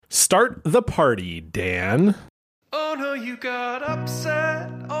Start the party, Dan. Oh no, you got upset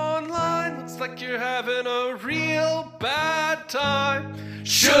online. Looks like you're having a real bad time.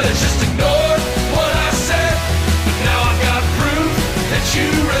 Should've just ignored what I said, but now I've got proof that you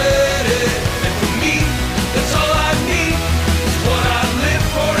read it. And for me, that's all I need. It's what I live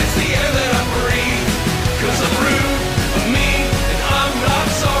for, it's the air that I breathe. Cause I'm rude, I'm mean, and I'm not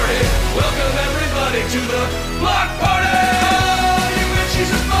sorry. Welcome everybody to the block party! You bet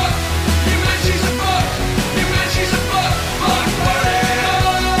she's a fuck, you bet she's a fuck, you bet she's a fuck, block party!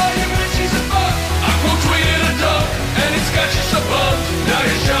 You bet she's a fuck, I quote tweeted a dunk, and it's got you so bummed, now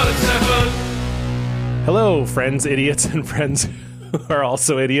you're shot at 7. Hello, friends, idiots, and friends who are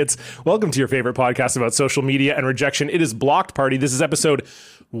also idiots. Welcome to your favorite podcast about social media and rejection. It is Blocked Party. This is episode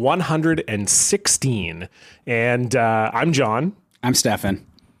 116. And I'm John. I'm Stefan.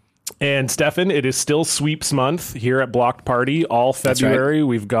 And Stefan, it is still sweeps month here at Blocked Party. All February,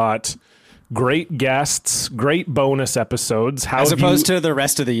 We've got great guests, great bonus episodes. As opposed to the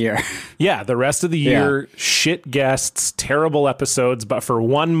rest of the year. Yeah, the rest of the year, shit guests, terrible episodes. But for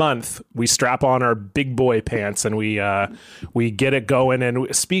 1 month, we strap on our big boy pants and we get it going.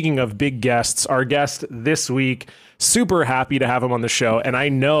 And speaking of big guests, our guest this week, super happy to have him on the show. And I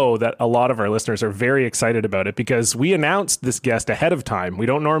know that a lot of our listeners are very excited about it because we announced this guest ahead of time. We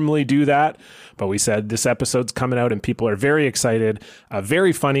don't normally do that, but we said this episode's coming out and people are very excited. A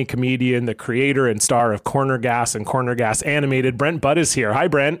very funny comedian, the creator and star of Corner Gas and Corner Gas Animated, Brent Butt is here. Hi,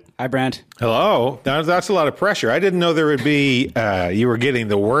 Brent. Hi, Brent. Hello. That's a lot of pressure. I didn't know there would be, you were getting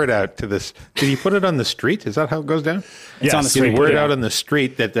the word out to this. Did you put it on the street? Is that how it goes down? It's on the street. Get the word out on the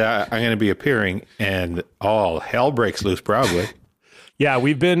street that I'm going to be appearing and all hell breaks loose probably. Yeah,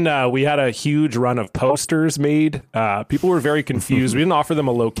 we had a huge run of posters made. People were very confused. We didn't offer them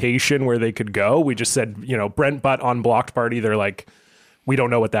a location where they could go. We just said, Brent Butt on Blocked Party. They're like, we don't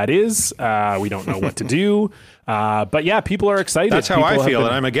know what that is. We don't know what to do. But yeah, people are excited. That's how people I feel,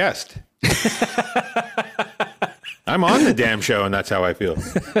 and I'm a guest. I'm on the damn show, and that's how I feel.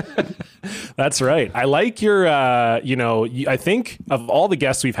 That's right. I like your, I think of all the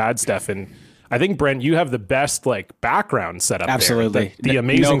guests we've had, Stefan, I think, Brent, you have the best background set up. Absolutely. There. The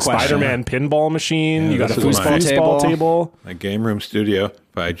amazing Spider-Man pinball machine. Yeah, you got a this is foosball table. My game room studio.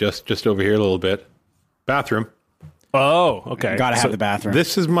 By just over here a little bit. Bathroom. Oh, okay. Gotta have the bathroom.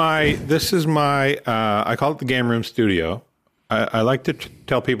 This is my I call it the game room studio. I like to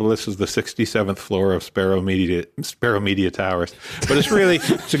tell people this is the 67th floor of Sparrow Media Towers, but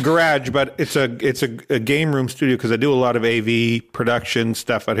it's a garage, but it's a game room studio because I do a lot of AV production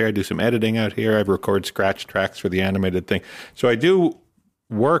stuff out here. I do some editing out here. I record scratch tracks for the animated thing. So I do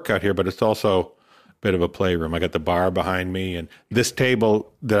work out here, but it's also a bit of a playroom. I got the bar behind me, and this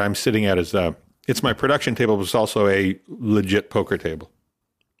table that I'm sitting at is it's my production table, but it's also a legit poker table.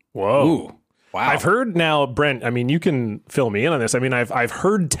 Whoa. Ooh. Wow. I've heard now, Brent, I mean, you can fill me in on this. I mean, I've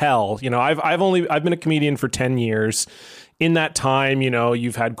heard tell, I've been a comedian for 10 years. In that time,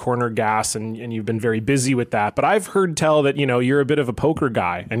 you've had Corner Gas and you've been very busy with that. But I've heard tell that, you're a bit of a poker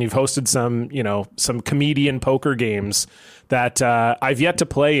guy and you've hosted some comedian poker games that I've yet to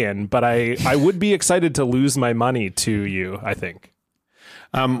play in, but I would be excited to lose my money to you, I think.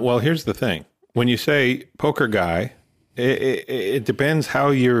 Well, here's the thing. When you say poker guy, it depends how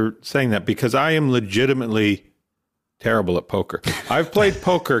you're saying that, because I am legitimately terrible at poker. I've played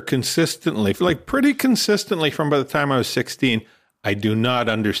poker consistently, pretty consistently from by the time I was 16. I do not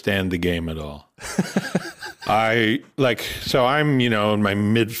understand the game at all. So I'm, in my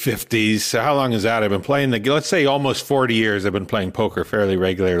mid 50s. So how long is that? I've been playing let's say almost 40 years. I've been playing poker fairly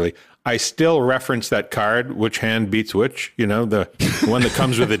regularly. I still reference that card, which hand beats which, the one that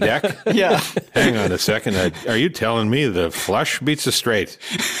comes with the deck. Yeah. Hang on a second. Are you telling me the flush beats the straight?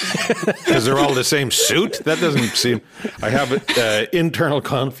 Because they're all the same suit? That doesn't seem... I have internal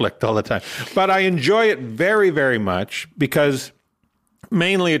conflict all the time. But I enjoy it very, very much because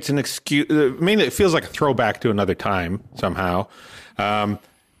mainly it's an excuse... Mainly it feels like a throwback to another time somehow.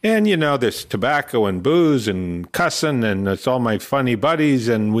 And, there's tobacco and booze and cussing, and it's all my funny buddies,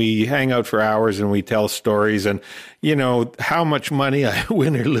 and we hang out for hours and we tell stories. And, how much money I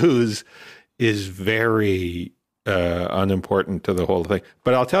win or lose is very unimportant to the whole thing.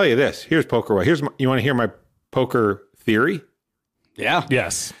 But I'll tell you this. Here's poker. You want to hear my poker theory? Yeah.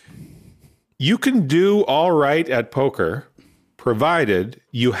 Yes. You can do all right at poker, provided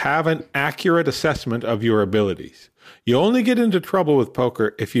you have an accurate assessment of your abilities. You only get into trouble with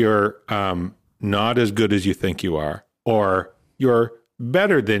poker if you're not as good as you think you are, or you're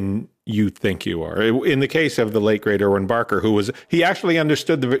better than you think you are. In the case of the late great Irwin Barker, he actually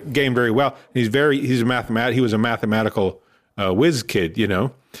understood the game very well. He was a mathematical whiz kid, you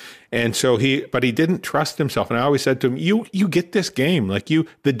know. And so he didn't trust himself. And I always said to him, you get this game. Like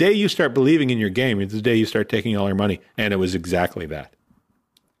the day you start believing in your game is the day you start taking all your money. And it was exactly that.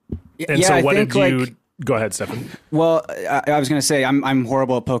 And so what did you, go ahead, Stefan. Well, I was going to say, I'm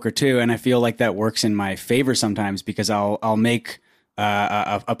horrible at poker too. And I feel like that works in my favor sometimes because I'll make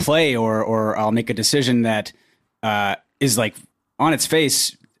a play or I'll make a decision that is like on its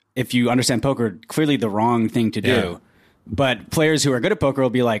face, if you understand poker, clearly the wrong thing to do. Yeah. But players who are good at poker they'll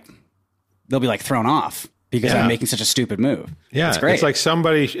be like thrown off because I'm making such a stupid move. Yeah, it's great. It's like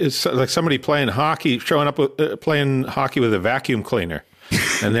somebody playing hockey, showing up playing hockey with a vacuum cleaner,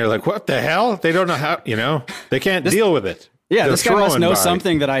 and they're like, "What the hell?" They don't know how. You know, they can't deal with it. Yeah, They're this guy must throwing know by.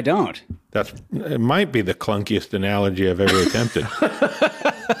 something that I don't. It might be the clunkiest analogy I've ever attempted.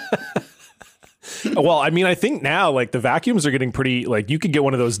 Well, I mean, I think now like the vacuums are getting pretty, like you could get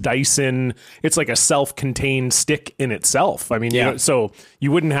one of those Dyson. It's like a self-contained stick in itself. I mean, you know, so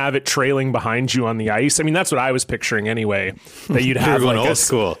you wouldn't have it trailing behind you on the ice. I mean, that's what I was picturing anyway, that you'd have You're like going old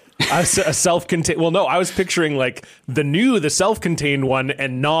school. a self-contained. Well, no, I was picturing like the self-contained one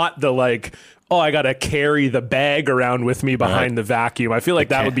and not the like, oh, I got to carry the bag around with me behind the vacuum. I feel like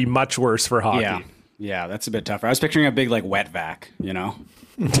that would be much worse for hockey. Yeah, that's a bit tougher. I was picturing a big like wet vac, you know?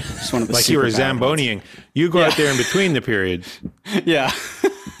 Just one of the Like you were super bad ones. Zamboniing. You go out there in between the periods. Yeah.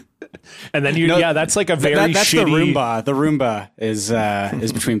 And then that's like a very that's shitty. the Roomba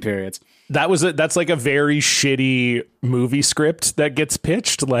is between periods. That's like a very shitty movie script that gets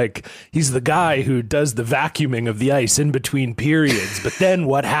pitched. Like he's the guy who does the vacuuming of the ice in between periods. But then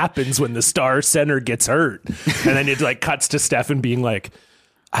what happens when the star center gets hurt? And then it like cuts to Stefan being like,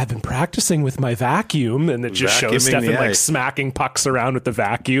 I've been practicing with my vacuum, and it just shows Vacuuming Stefan the like ice. smacking pucks around with the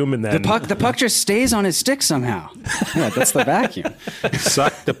vacuum, and then The puck just stays on his stick somehow. Yeah, that's the vacuum.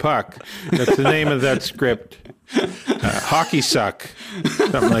 Suck the puck. That's the name of that script. Hockey suck.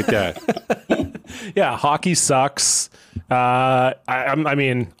 Something like that. yeah, hockey sucks. I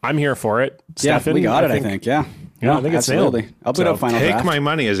mean, I'm here for it. Yeah, Stefan, we got it. I think. Yeah. Yeah, I think it's nailed. absolutely. I'll put up final Take draft. my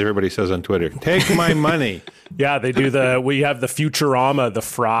money, as everybody says on Twitter. Take my money. Yeah, they do we have the Futurama,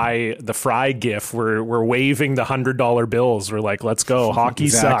 the Fry gif. We're waving the $100 bills. We're like, let's go. Hockey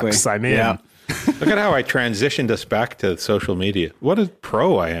Exactly. sucks. I'm in. Yeah. Look at how I transitioned us back to social media. What a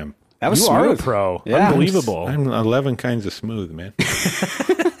pro I am. That was You smooth. are a pro. Yeah. Unbelievable. I'm 11 kinds of smooth, man.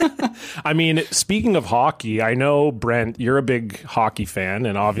 I mean, speaking of hockey, I know, Brent, you're a big hockey fan,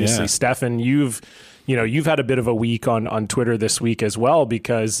 and obviously, Yeah. Stefan, you've had a bit of a week on Twitter this week as well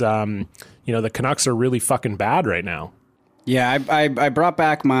because the Canucks are really fucking bad right now. Yeah, I brought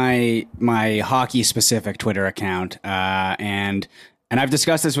back my hockey specific Twitter account, and I've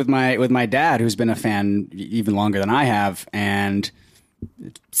discussed this with my dad, who's been a fan even longer than I have, and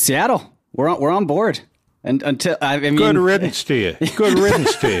Seattle, we're on board. And until I mean, Good riddance to you. Good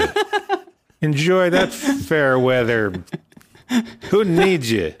riddance to you. Enjoy that fair weather. Who needs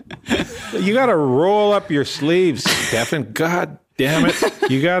you? You got to roll up your sleeves, Stefan. God damn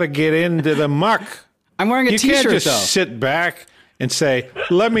it. You got to get into the muck. I'm wearing a You t-shirt can't just though. sit back and say,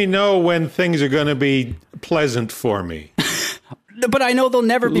 let me know when things are going to be pleasant for me. But I know they'll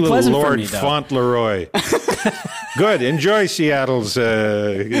never be Little pleasant for Lord me, though. Fauntleroy. Good. Enjoy Seattle's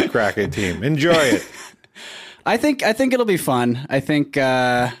Kraken team. Enjoy it. I think it'll be fun. I think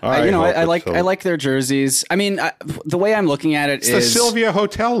I like their jerseys. I mean, the way I'm looking at it It's the is Sylvia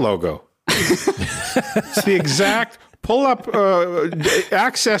Hotel logo. It's the exact. Pull up,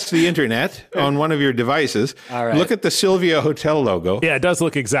 access the internet on one of your devices. All right. Look at the Sylvia Hotel logo. Yeah, it does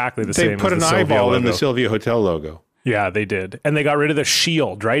look exactly the They same. put as an the Sylvia eyeball in the logo. Sylvia Hotel logo. Yeah, they did, and they got rid of the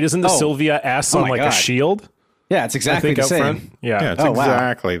shield. Right? Isn't the Oh. Sylvia S Oh on my like a God. shield? yeah, it's I exactly think the out same. front. Yeah, Yeah. it's Oh, wow.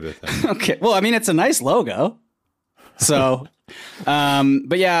 exactly the thing. Okay. Well, I mean, it's a nice logo. So,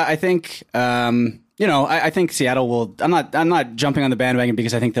 but yeah, I think, I think Seattle will, I'm not jumping on the bandwagon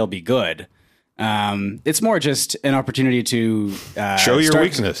because I think they'll be good. It's more just an opportunity to Show your start-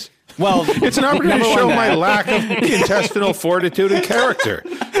 weakness. Well, It's an opportunity to number show one, my that. lack of intestinal fortitude and character.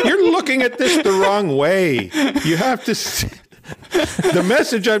 You're looking at this the wrong way. You have to. The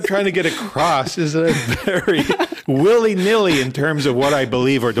message I'm trying to get across is that I'm very willy-nilly in terms of what I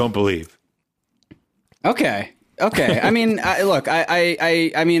believe or don't believe. Okay. I mean, look,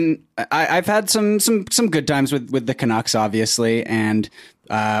 I mean, I've had some good times with the Canucks, obviously, and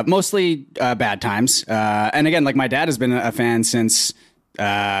mostly bad times. And again, like my dad has been a fan since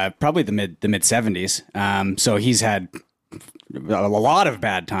probably the mid '70s. So he's had a lot of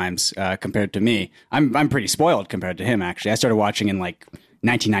bad times compared to me. I'm pretty spoiled compared to him. Actually, I started watching in like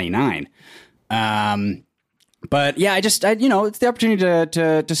 1999. But yeah, it's the opportunity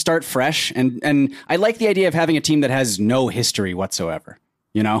to start fresh, and I like the idea of having a team that has no history whatsoever.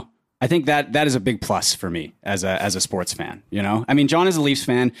 I think that is a big plus for me as a sports fan. I mean, John is a Leafs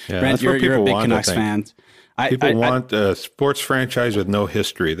fan. Yeah, Brent, you're a big Canucks fan. People want a sports franchise with no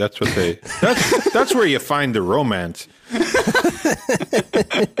history. That's what they. That's where you find the romance.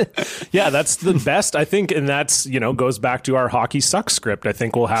 Yeah, that's the best, I think, and that's goes back to our hockey sucks script. I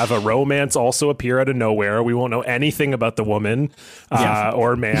think we'll have a romance also appear out of nowhere. We won't know anything about the woman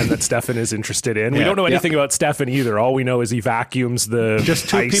or man that Stefan is interested in. We don't know anything about Stefan either. All we know is he vacuums the just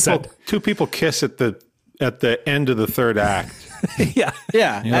two people kiss at the end of the third act. Yeah.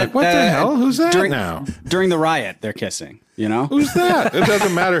 You're like, what the hell? Who's that now? During the riot, they're kissing. Who's that? It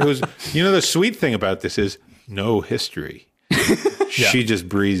doesn't matter who's. The sweet thing about this is no history. She just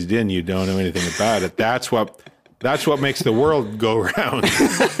breezed in. You don't know anything about it. That's what makes the world go round.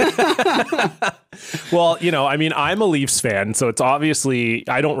 Well, I mean, I'm a Leafs fan, so it's obviously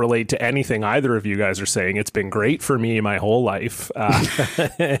I don't relate to anything either of you guys are saying. It's been great for me my whole life,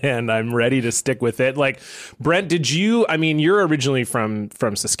 and I'm ready to stick with it. Like, Brent, you're originally from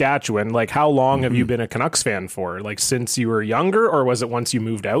Saskatchewan. Like, how long have you been a Canucks fan for? Like, since you were younger, or was it once you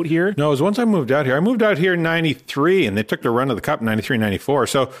moved out here? No, it was once I moved out here. I moved out here in 93, and they took the run of the Cup in 93, 94.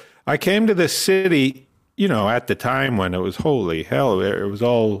 So I came to this city, at the time when it was holy hell, it was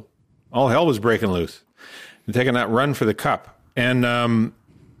all hell was breaking loose and taking that run for the Cup. And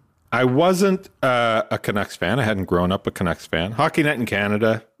I wasn't a Canucks fan. I hadn't grown up a Canucks fan. Hockey Night in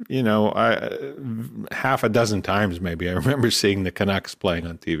Canada, half a dozen times maybe I remember seeing the Canucks playing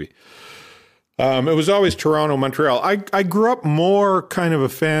on TV. It was always Toronto, Montreal. I grew up more kind of a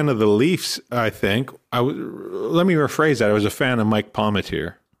fan of the Leafs, I think. Let me rephrase that. I was a fan of Mike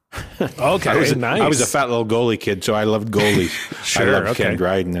Palmateer. Okay, nice. I was a fat little goalie kid, so I loved goalies. Sure, I loved Ken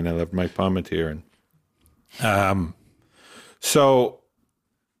Dryden, and I loved Mike Palmateer. And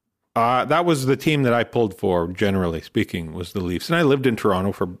that was the team that I pulled for, generally speaking, was the Leafs. And I lived in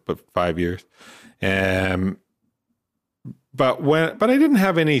Toronto for about 5 years. But I didn't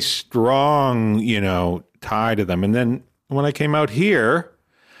have any strong, tie to them. And then when I came out here,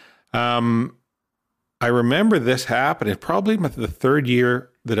 I remember this happening probably the third year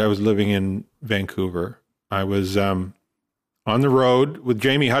that I was living in Vancouver. I was on the road with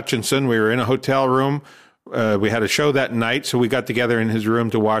Jamie Hutchinson. We were in a hotel room. We had a show that night, so we got together in his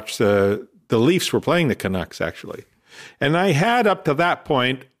room to watch the Leafs were playing the Canucks, actually. And I had, up to that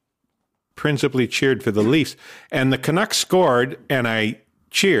point, principally cheered for the Leafs. And the Canucks scored, and I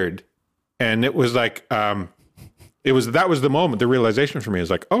cheered. And it was like, that was the moment, the realization for me is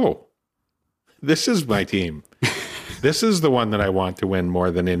like, oh, this is my team. This is the one that I want to win more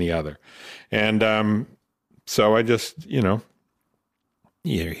than any other. And so I just, you're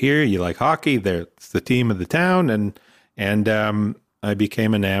here, you like hockey, it's the team of the town, and I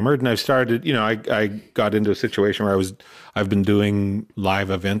became enamored, and I've started, I got into a situation where I've been doing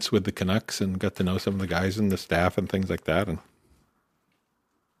live events with the Canucks and got to know some of the guys and the staff and things like that. And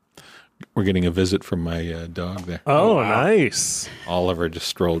we're getting a visit from my dog there. Oh, wow. Nice. Oliver just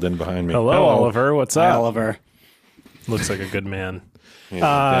strolled in behind me. Hello. Oliver. What's up? Hi, Oliver. Looks like a good man.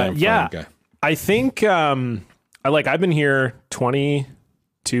 Fun guy. I think I've been here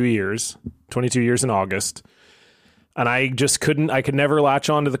 22 years in August, and I could never latch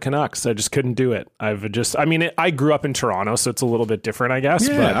on to the Canucks. I just couldn't do it. I grew up in Toronto, so it's a little bit different, I guess.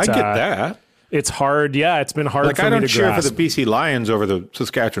 Yeah, but, I get that. It's hard. Yeah, it's been hard for me to grasp. I don't cheer for the BC Lions over the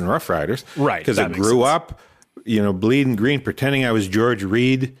Saskatchewan Roughriders. Right. Because I grew up, bleeding green, pretending I was George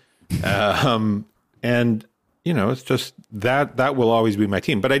Reed. And, it's just that will always be my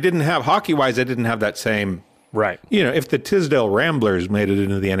team. But I didn't have, hockey-wise, I didn't have that same. Right. If the Tisdale Ramblers made it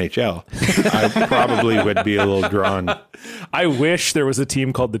into the NHL, I probably would be a little drawn. I wish there was a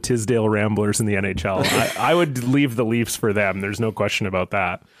team called the Tisdale Ramblers in the NHL. I would leave the Leafs for them. There's no question about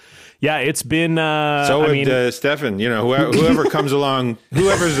that. Yeah, it's been. Stefan. Whoever comes along,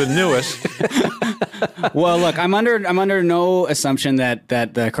 whoever's the newest. Well, look, I'm under no assumption that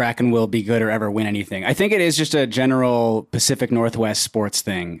the Kraken will be good or ever win anything. I think it is just a general Pacific Northwest sports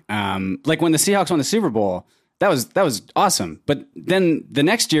thing. Like when the Seahawks won the Super Bowl, that was awesome. But then the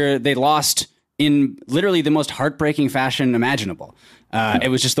next year they lost in literally the most heartbreaking fashion imaginable.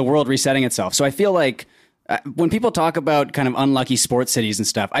 It was just the world resetting itself. So I feel like. When people talk about kind of unlucky sports cities and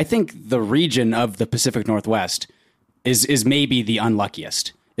stuff, I think the region of the Pacific Northwest is maybe the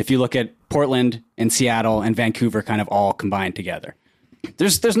unluckiest. If you look at Portland and Seattle and Vancouver kind of all combined together,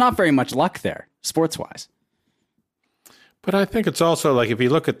 there's not very much luck there, sports-wise. But I think it's also like if you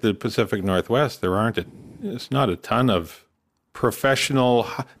look at the Pacific Northwest, it's not a ton of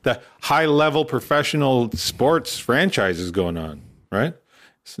the high level professional sports franchises going on, right?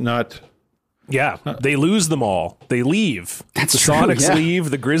 It's not. Yeah, they lose them all. They leave. That's the true, Sonics yeah. leave.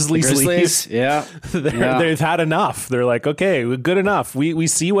 The Grizzlies leave. Yeah. They've had enough. They're like, okay, good enough. We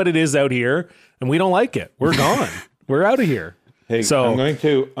see what it is out here, and we don't like it. We're gone. We're out of here. Hey, So-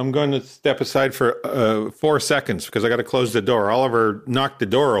 I'm going to step aside for 4 seconds because I got to close the door. Oliver knocked the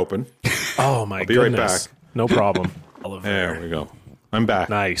door open. Oh my be right goodness. back. No problem. Oliver. There we go. I'm back.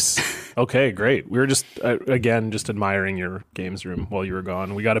 Nice. Okay, great. We were just again just admiring your games room while you were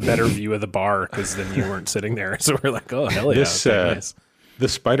gone. We got a better view of the bar because then you weren't sitting there. So we're like, oh hell yeah. This nice. the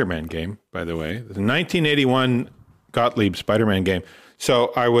Spider-Man game, by the way, the 1981 Gottlieb Spider-Man game.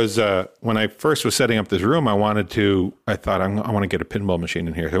 So I was when I first was setting up this room, I thought I want to get a pinball machine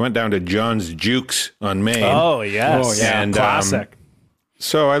in here. So I went down to John's Jukes on Main. Oh yes. Oh, yeah. And, classic.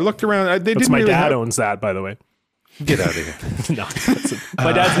 So I looked around. They That's didn't my really dad have- owns that, by the way. Get out of here. No,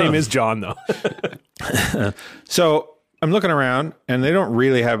 my dad's name is John though. So I'm looking around, and they don't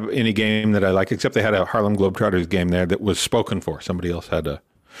really have any game that I like, except they had a Harlem Globetrotters game there that was spoken for. Somebody else had a.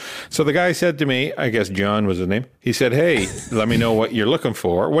 So the guy said to me, I guess John was his name. He said, "Hey, let me know what you're looking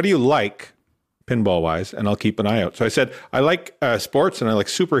for. What do you like, pinball wise, and I'll keep an eye out." So I said, "I like sports, and I like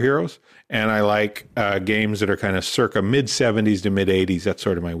superheroes, and I like games that are kind of circa mid 70s to mid 80s. That's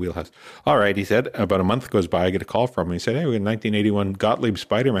sort of my wheelhouse." All right, he said. About a month goes by, I get a call from him. He said, "Hey, we got a 1981 Gottlieb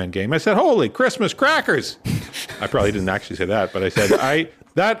Spider-Man game." I said, "Holy Christmas crackers!" I probably didn't actually say that, but I said,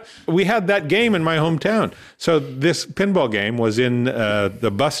 we had that game in my hometown. So this pinball game was in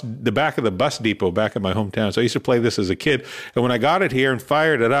the back of the bus depot back in my hometown. So I used to play this as a kid. And when I got it here and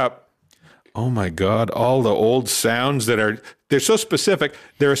fired it up, oh my God, all the old sounds they're so specific.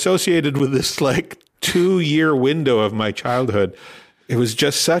 They're associated with this like 2-year window of my childhood. It was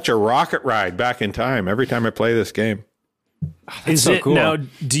just such a rocket ride back in time every time I play this game. Is so it cool. now?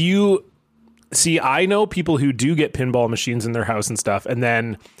 Do you see? I know people who do get pinball machines in their house and stuff, and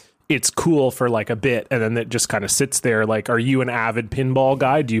then it's cool for like a bit, and then it just kind of sits there. Like, are you an avid pinball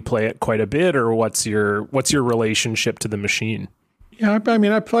guy? Do you play it quite a bit, or what's your relationship to the machine? Yeah, I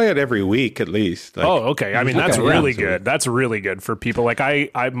mean, I play it every week at least. Like, Oh, okay. I mean, that's Okay, yeah. really good. That's really good for people. Like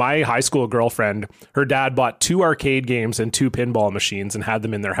my high school girlfriend, her dad bought 2 arcade games and 2 pinball machines and had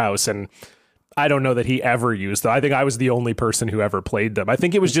them in their house. And I don't know that he ever used them. I think I was the only person who ever played them. I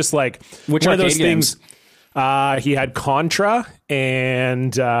think it was just like Which one of those arcade games? things. He had Contra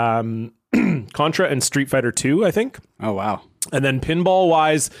and Contra and Street Fighter 2, I think. Oh wow. And then pinball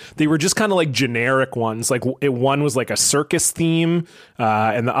wise, they were just kind of like generic ones. Like one was like a circus theme,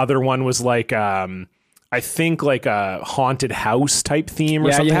 and the other one was like I think like a haunted house type theme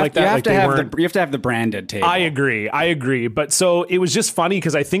or something like that. You have Like to they have weren't- you have to have the branded table. I agree. But so it was just funny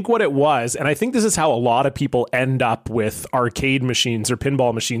because I think what it was, and I think this is how a lot of people end up with arcade machines or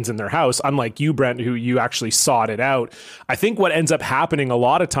pinball machines in their house, unlike you, Brent, who you actually sought it out. I think what ends up happening a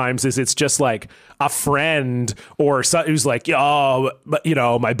lot of times is it's just like a friend or who's like, oh, but you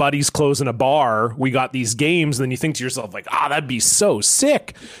know, my buddy's closing a bar. We got these games. And then you think to yourself like, that'd be so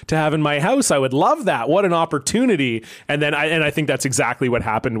sick to have in my house. I would love that. What an opportunity. And then I think that's exactly what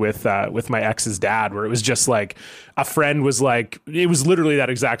happened with my ex's dad, where it was just like a friend was like, it was literally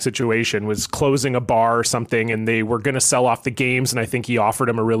that exact situation, was closing a bar or something, and they were going to sell off the games. And I think he offered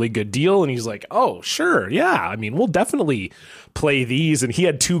him a really good deal. And he's like, oh, sure. Yeah. I mean, we'll definitely play these. And he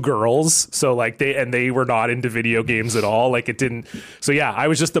had 2 girls. So like they were not into video games at all. Like it didn't. So yeah, I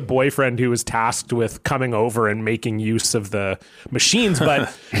was just the boyfriend who was tasked with coming over and making use of the machines.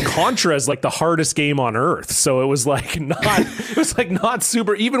 But Contra is like the hardest game on earth. So it was like not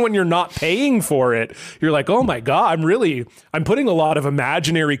super, even when you're not paying for it, you're like, oh my God, I'm putting a lot of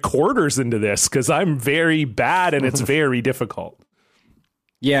imaginary quarters into this because I'm very bad and it's very difficult.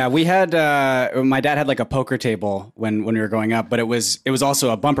 Yeah, we had my dad had like a poker table when we were growing up, but it was also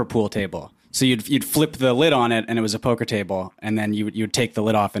a bumper pool table. So you'd flip the lid on it and it was a poker table, and then you'd take the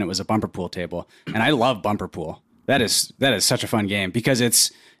lid off and it was a bumper pool table. And I love bumper pool. That is such a fun game because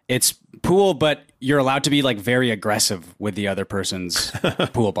it's pool, but you're allowed to be like very aggressive with the other person's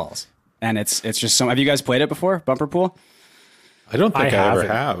pool balls. And it's just so. Have you guys played it before, bumper pool? I don't think I ever haven't.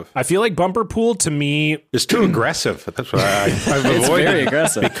 have. I feel like bumper pool to me, It's too aggressive. That's what I've It's avoided. very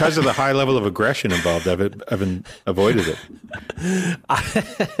aggressive. Because of the high level of aggression involved. I've avoided it.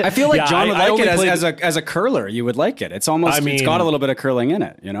 I feel like Yeah, John would I like it only as a curler. You would like it. It's almost. I mean- it's got a little bit of curling in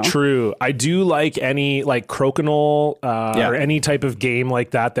it. You know. true. I do like any like crokinole or any type of game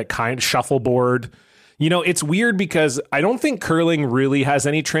like that kind of shuffleboard. You know, it's weird because I don't think curling really has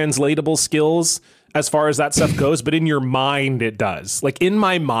any translatable skills. as far as that stuff goes, but in your mind it does. Like in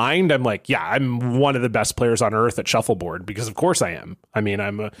my mind, I'm like, yeah, I'm one of the best players on earth at shuffleboard because of course I am. I mean,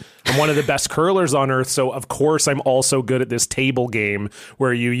 I'm one of the best curlers on earth, so of course I'm also good at this table game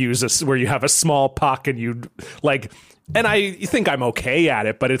where you have a small puck and you like. And I think I'm okay at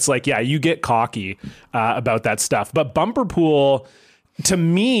it, but it's like, yeah, you get cocky about that stuff. But bumper pool, to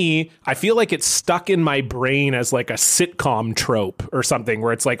me, I feel like it's stuck in my brain as like a sitcom trope or something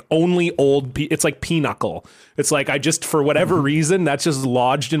where it's like only it's like Pinochle. It's like I just, for whatever reason, that's just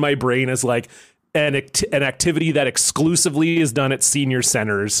lodged in my brain as like an activity that exclusively is done at senior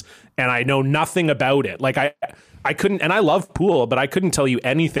centers. And I know nothing about it. Like I couldn't, and I love pool, but I couldn't tell you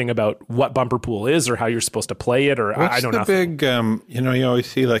anything about what bumper pool is or how you're supposed to play it, or I don't know. What's the big, you always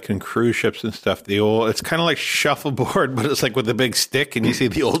see like in cruise ships and stuff, it's kind of like shuffleboard, but it's like with the big stick and you see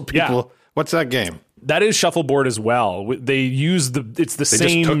the old people. Yeah. What's that game? That is shuffleboard as well. They use it's the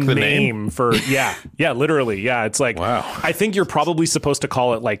same name for, yeah, literally. Yeah. It's like, wow. I think you're probably supposed to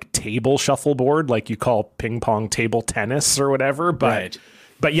call it like table shuffleboard, like you call ping pong table tennis or whatever. But, right.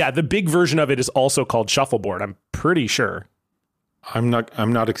 But yeah, the big version of it is also called shuffleboard. I'm pretty sure. I'm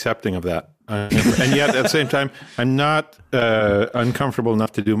not accepting of that. And yet at the same time, I'm not uncomfortable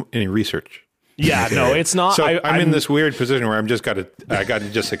enough to do any research. Yeah, no, it's not. So I'm in this weird position where I got to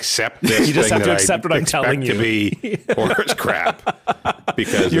just accept this. You just have to accept what I'm telling you. To be horse crap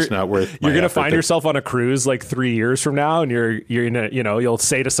because it's not worth. You're going to find yourself on a cruise like 3 years from now, and you're gonna, you'll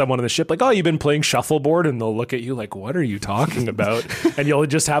say to someone on the ship like, "Oh, you've been playing shuffleboard," and they'll look at you like, "What are you talking about?" And you'll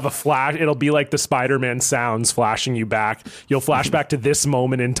just have a flash. It'll be like the Spider-Man sounds flashing you back. You'll flash back to this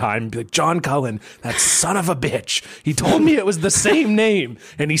moment in time, and be like, "John Cullen, that son of a bitch. He told me it was the same name,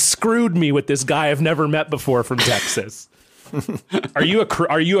 and he screwed me with this guy I've never met before from Texas." Are you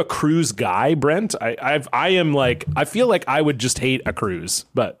a cruise guy, Brent? I am like, I feel like I would just hate a cruise,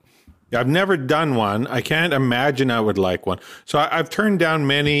 but I've never done one. I can't imagine I would like one. So I've turned down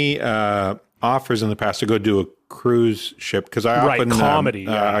many offers in the past to go do a cruise ship because I often comedy.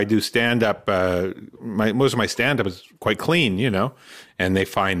 I do stand up. Most of my stand up is quite clean, and they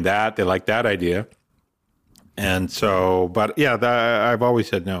find that they like that idea. And so, but yeah, I've always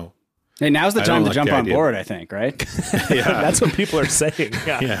said no. Hey, now's the time to jump on board, I think, right? Yeah, that's what people are saying.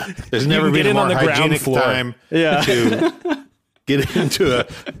 Yeah. There's never been a more hygienic time to get into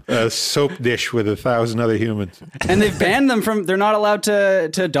a soap dish with 1,000 other humans. And they've banned them they're not allowed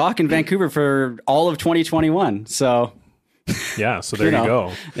to dock in Vancouver for all of 2021. So, yeah, so there you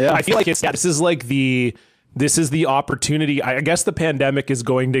go. Yeah. I feel like this is the opportunity. I guess the pandemic is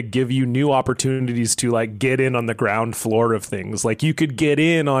going to give you new opportunities to like get in on the ground floor of things. Like you could get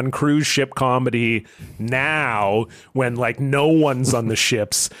in on cruise ship comedy now when like no one's on the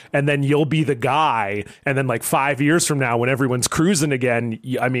ships, and then you'll be the guy. And then like 5 years from now, when everyone's cruising again,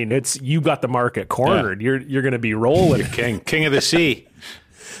 I mean, you got the market cornered. Yeah. You're going to be rolling. King of the sea.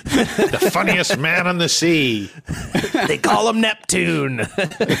 The funniest man on the sea. They call him Neptune.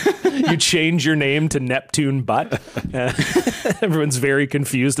 You change your name to Neptune Butt. Everyone's very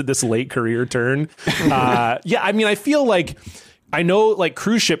confused at this late career turn. Yeah, I mean, I feel like I know like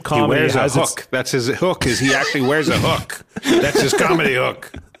cruise ship comedy he wears a hook. That's his hook. Is he actually wears a hook? That's his comedy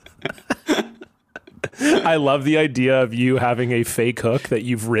hook. I love the idea of you having a fake hook that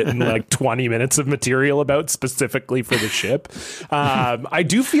you've written like 20 minutes of material about specifically for the ship. I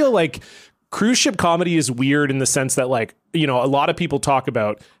do feel like cruise ship comedy is weird in the sense that like, a lot of people talk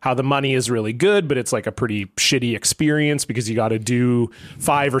about how the money is really good, but it's like a pretty shitty experience because you got to do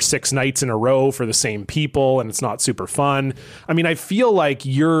 5 or 6 nights in a row for the same people and it's not super fun. I mean, I feel like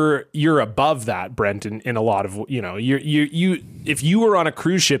you're above that, Brent, in a lot of, you if you were on a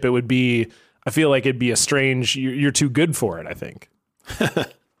cruise ship, it would be, I feel like it'd be a strange, you're too good for it, I think.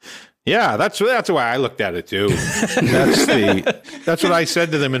 Yeah, that's why I looked at it too. That's what I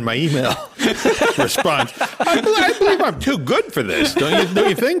said to them in my email response. I believe I'm too good for this. Don't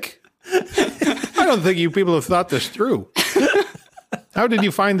you think? I don't think you people have thought this through. How did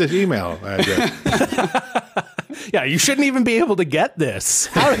you find this email address? Yeah, you shouldn't even be able to get this.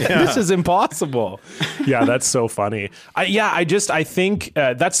 This is impossible. Yeah, that's so funny. I think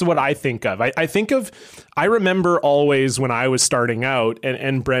that's what I think of. I remember always when I was starting out,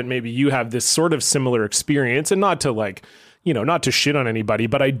 and Brent, maybe you have this sort of similar experience, and not to like, not to shit on anybody,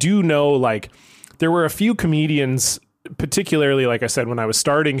 but I do know like there were a few comedians, particularly, like I said, when I was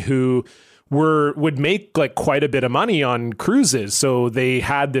starting, who would make like quite a bit of money on cruises. So they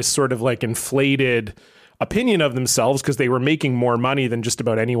had this sort of like inflated opinion of themselves because they were making more money than just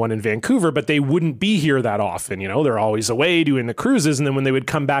about anyone in Vancouver, but they wouldn't be here that often. You know, they're always away doing the cruises. And then when they would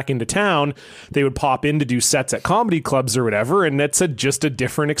come back into town, they would pop in to do sets at comedy clubs or whatever. And it's just a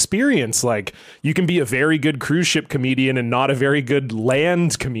different experience. Like, you can be a very good cruise ship comedian and not a very good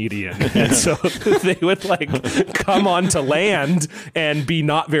land comedian. And so they would like come onto land and be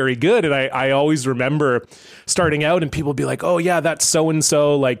not very good. And I always remember starting out and people would be like, oh yeah, that's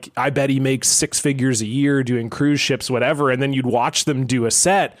so-and-so. Like, I bet he makes 6 figures a year doing cruise ships, whatever. And then you'd watch them do a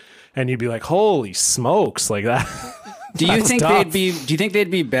set and you'd be like, holy smokes, like that. Do you think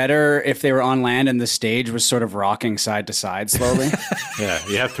they'd be better if they were on land and the stage was sort of rocking side to side slowly? Yeah,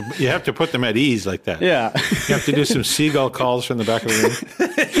 you have to put them at ease like that. Yeah. You have to do some seagull calls from the back of the room.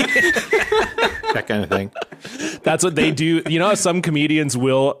 That kind of thing. That's what they do. You know, some comedians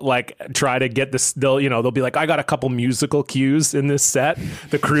will like try to get this. They'll be like, I got a couple musical cues in this set.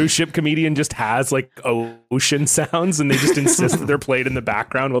 The cruise ship comedian just has like ocean sounds, and they just insist that they're played in the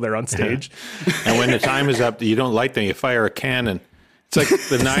background while they're on stage. And when the time is up, you don't light them. You fire a cannon. It's like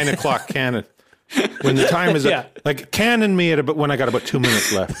the 9 o'clock cannon. When the time is up, like cannon me when I got about 2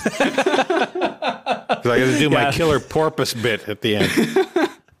 minutes left. 'Cause I got to do my killer porpoise bit at the end.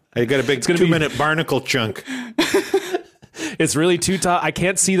 I got a big 2-minute barnacle chunk. It's really too tough. I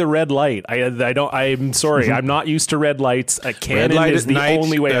can't see the red light. I'm sorry. I'm not used to red lights. A cannon is the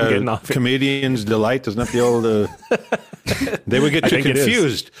only way I'm getting off it. Comedian's delight. Isn't that the old... they would get you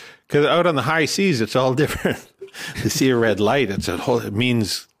confused. Because out on the high seas, it's all different. To see a red light, it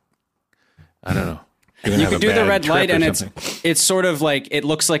means... I don't know. You could do the red light, and it's sort of like, it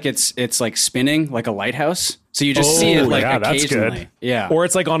looks like it's like spinning like a lighthouse. So you just see it like occasionally. That's good. Yeah. Or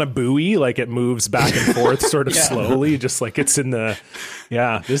it's like on a buoy, like it moves back and forth sort of slowly, just like it's in the...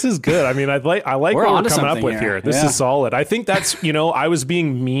 Yeah, this is good. I mean, I like what we're coming up with here. This is solid. I think that's, I was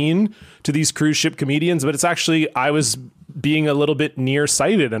being mean to these cruise ship comedians, but it's actually, I was being a little bit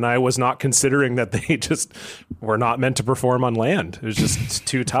nearsighted, and I was not considering that they just were not meant to perform on land. It was just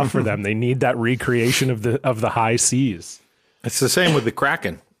too tough for them. They need that recreation of the high seas. It's the same with the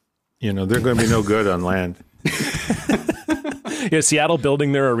Kraken. They're going to be no good on land. Yeah, Seattle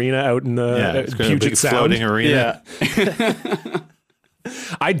building their arena out in the Puget Sound. Floating arena. Yeah.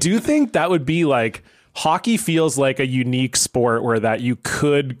 I do think that would be like, hockey feels like a unique sport where that you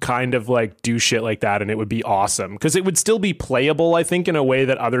could kind of like do shit like that and it would be awesome, because it would still be playable, I think, in a way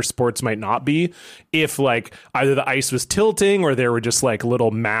that other sports might not be, if like either the ice was tilting or there were just like little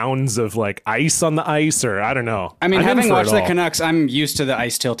mounds of like ice on the ice, or I don't know. I mean, having watched the Canucks, I'm used to the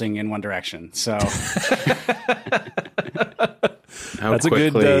ice tilting in one direction, so that's a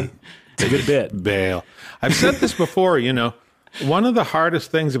good bit. Bail. I've said this before, one of the hardest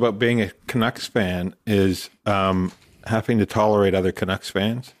things about being a Canucks fan is having to tolerate other Canucks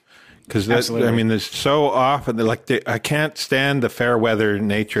fans. Because there's so often, I can't stand the fair weather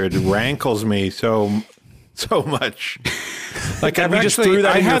nature. It rankles me so much. Like, I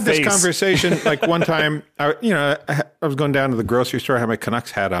had this conversation, like one time, I was going down to the grocery store, I had my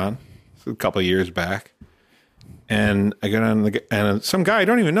Canucks hat on a couple of years back. And I go down and some guy I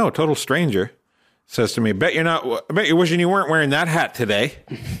don't even know, total stranger, says to me, I bet you're wishing you weren't wearing that hat today.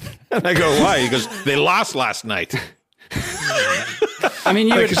 And I go, why? He goes, they lost last night. I mean,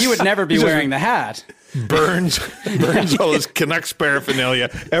 you would never be wearing the hat. Burns all his Canucks paraphernalia,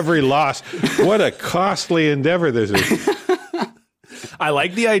 every loss. What a costly endeavor this is. I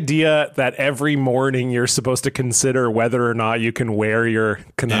like the idea that every morning you're supposed to consider whether or not you can wear your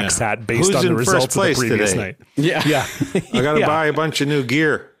Canucks hat based on the results of the previous night. Yeah. I got to buy a bunch of new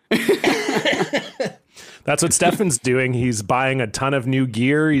gear. That's what Stefan's doing. He's buying a ton of new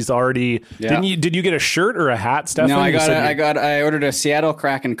gear. He's already... Yeah. Did you get a shirt or a hat, Stefan? No, I ordered a Seattle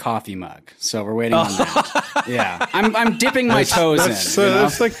Kraken coffee mug. So we're waiting on that. Yeah. I'm dipping my toes in.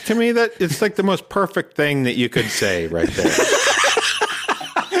 It's like, to me, that it's like the most perfect thing that you could say right there.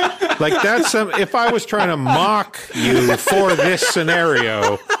 Like, if I was trying to mock you for this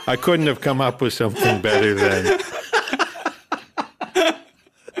scenario, I couldn't have come up with something better than...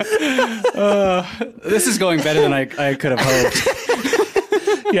 This is going better than I could have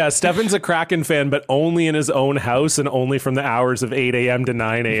hoped. Yeah, Stefan's a Kraken fan, but only in his own house and only from the hours of 8 a.m. to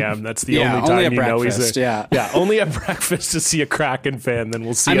 9 a.m. That's the only time you know he's there. Yeah, only at breakfast to see a Kraken fan, then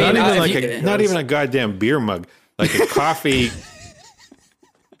we'll see. Not even a goddamn beer mug, like a coffee.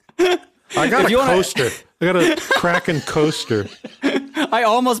 I got a coaster. I got a Kraken coaster. I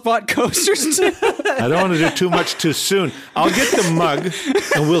almost bought coasters too. I don't want to do too much too soon. I'll get the mug,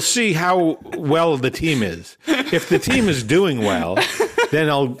 and we'll see how well the team is. If the team is doing well, then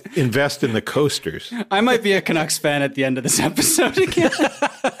I'll invest in the coasters. I might be a Canucks fan at the end of this episode again.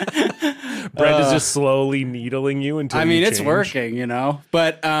 Brent is just slowly needling you until I mean, you it's change. working, you know.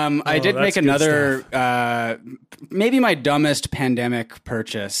 But I did make that's good another, maybe my dumbest pandemic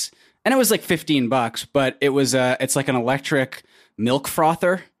purchase, and it was like $15. But it was it's like an electric milk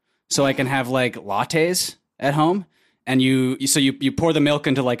frother, so I can have like lattes at home. And you pour the milk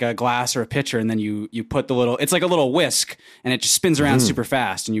into like a glass or a pitcher, and then you put the little, it's like a little whisk, and it just spins around super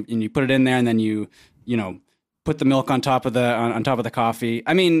fast, and you put it in there, and then you put the milk on top of the coffee.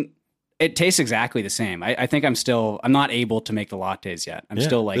 I mean, it tastes exactly the same. I think I'm not able to make the lattes yet. I'm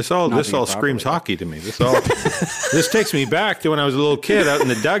still like, this all screams hockey to me. This takes me back to when I was a little kid out in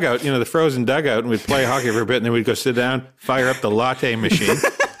the dugout, the frozen dugout, and we'd play hockey for a bit, and then we'd go sit down, fire up the latte machine.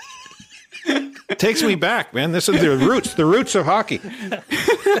 Takes me back, man. This is the roots of hockey.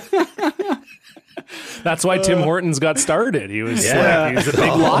 That's why Tim Hortons got started. He was he was a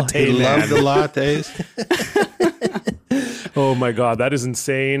big latte He man. loved the lattes. Oh my God, that is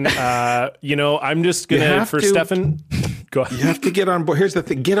insane. I'm just gonna for Stefan. Go ahead. You have to get on board. Here's the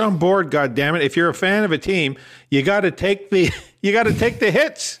thing: get on board. God damn it! If you're a fan of a team, you got to take the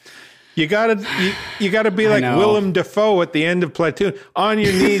hits. You gotta be like Willem Dafoe at the end of Platoon, on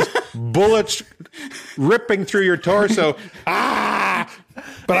your knees, bullets ripping through your torso.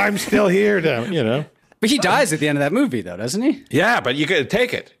 But I'm still here, But he dies at the end of that movie, though, doesn't he? Yeah, but you got to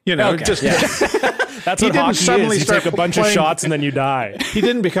take it. Okay, just That's He what didn't hockey suddenly is. You start take a bunch of playing- shots and then you die. he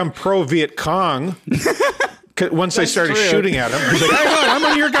didn't become pro Viet Cong. Once they started shooting at him, he's like, "Hang on, I'm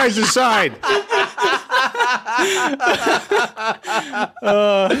on your guys' side."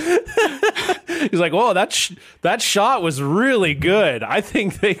 He's like, "Whoa, that shot was really good. I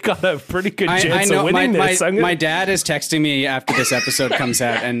think they got a pretty good chance of winning this." My dad is texting me after this episode comes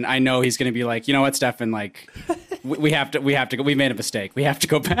out, and I know he's going to be like, "You know what, Stefan? Like, we have to go. We made a mistake. We have to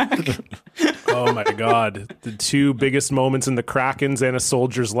go back." Oh my God, the two biggest moments in the Kraken's and a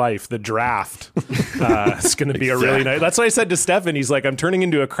soldier's life: the draft. It's going to be a really nice. That's what I said to Stefan. He's like, "I'm turning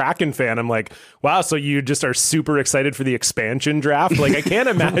into a Kraken fan." I'm like, "Wow, so you just are super excited for the expansion draft?" Like, I can't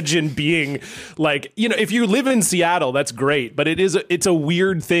imagine being like, if you live in Seattle, that's great, but it's a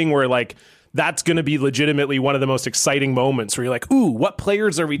weird thing where like that's going to be legitimately one of the most exciting moments where you're like, "Ooh, what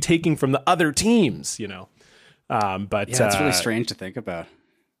players are we taking from the other teams?" But Yeah, it's really strange to think about.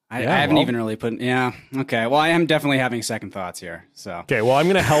 I haven't even really put. Yeah. Okay. Well, I am definitely having second thoughts here. So. Okay, well, I'm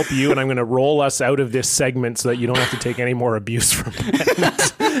going to help you, and I'm going to roll us out of this segment so that you don't have to take any more abuse from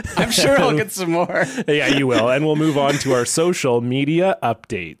it. I'm sure I'll get some more. Yeah, you will. And we'll move on to our social media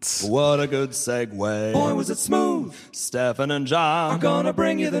updates. What a good segue. Boy, was it smooth. Stefan and John are gonna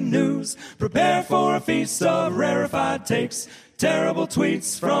bring you the news. Prepare for a feast of rarefied takes. Terrible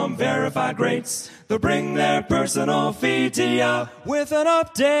tweets from verified greats. They'll bring their personal feed to ya with an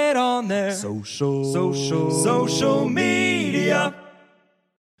update on their social media.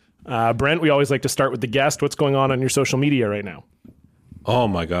 Brent, we always like to start with the guest. What's going on your social media right now? Oh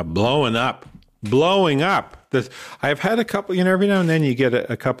my God, blowing up. I've had a couple, every now and then you get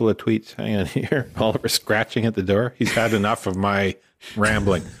a couple of tweets. Hang on here. Oliver scratching at the door. He's had enough of my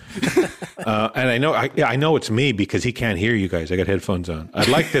rambling. And I know it's me because he can't hear you guys. I got headphones on. I'd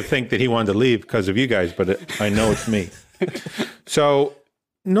like to think that he wanted to leave because of you guys, but I know it's me. So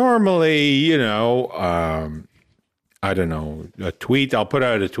normally, I don't know, a tweet, I'll put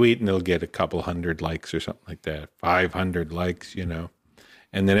out a tweet and it'll get a couple hundred likes or something like that, 500 likes, And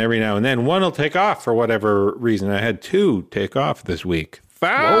then every now and then one will take off for whatever reason. I had two take off this week.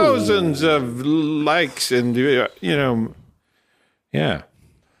 Thousands of likes and, yeah.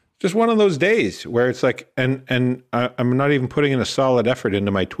 Just one of those days where it's like, and I'm not even putting in a solid effort into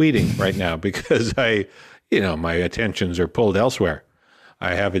my tweeting right now because my attentions are pulled elsewhere.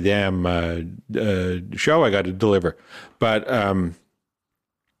 I have a damn show I got to deliver. But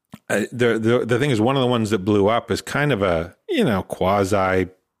the thing is, one of the ones that blew up is kind of a,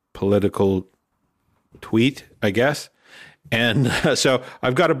 quasi-political tweet, I guess. And so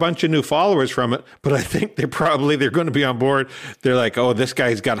I've got a bunch of new followers from it, but I think they're going to be on board. They're like, oh, this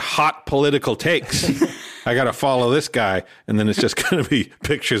guy's got hot political takes. I got to follow this guy. And then it's just going to be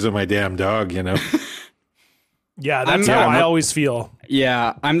pictures of my damn dog, Yeah, that's how I always feel.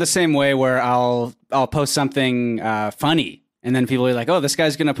 Yeah, I'm the same way where I'll post something funny, and then people are like, "Oh, this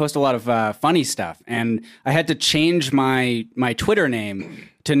guy's going to post a lot of funny stuff." And I had to change my Twitter name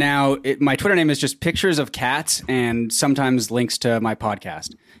to now. My Twitter name is just pictures of cats and sometimes links to my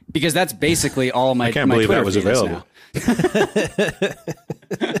podcast because that's basically all my. I can't my believe Twitter that was feed is available.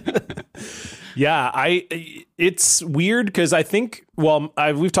 now. Yeah, it's weird because I think,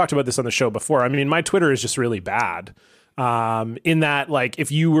 we've talked about this on the show before. I mean, my Twitter is just really bad. In that, like,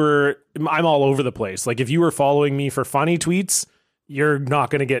 I'm all over the place. Like, if you were following me for funny tweets, you're not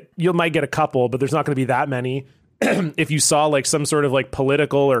going to get, you might get a couple, but there's not going to be that many. If you saw like some sort of like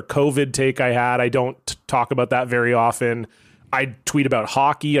political or COVID take I had, I don't talk about that very often. I tweet about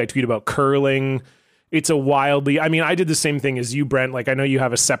hockey. I tweet about curling. It's a wildly, I mean, I did the same thing as you, Brent. Like, I know you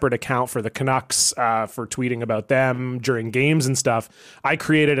have a separate account for the Canucks for tweeting about them during games and stuff. I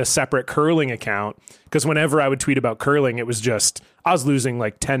created a separate curling account because whenever I would tweet about curling, it was just, I was losing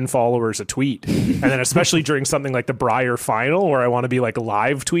like 10 followers a tweet. And then especially during something like the Brier final where I want to be like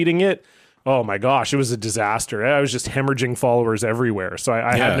live tweeting it. Oh my gosh, it was a disaster. I was just hemorrhaging followers everywhere. So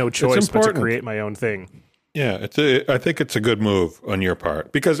I had no choice but to create my own thing. Yeah, I think it's a good move on your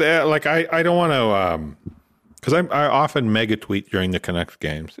part because, like, I don't want to, because I often mega tweet during the Canucks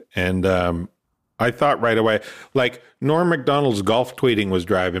games, and I thought right away, like, Norm Macdonald's golf tweeting was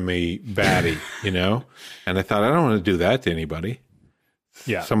driving me batty, you know, and I thought I don't want to do that to anybody.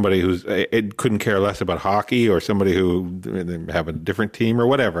 Yeah, somebody who's it couldn't care less about hockey, or somebody who have a different team or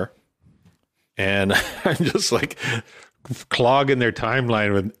whatever, and I'm just like clogging their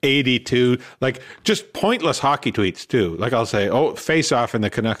timeline with 82 like just pointless hockey tweets too. Like I'll say, "Oh, face off in the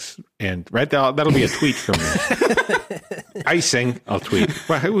Canucks," and right there, that'll be a tweet from me. Icing, I'll tweet.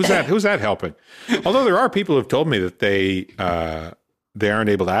 Well, who's that helping? Although there are people who've told me that they aren't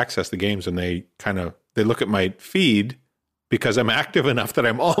able to access the games, and they look at my feed because I'm active enough that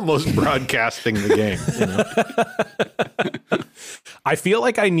I'm almost broadcasting the game. You know? I feel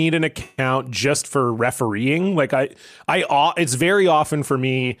like I need an account just for refereeing. Like it's very often for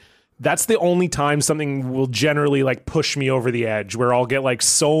me, that's the only time something will generally like push me over the edge, where I'll get like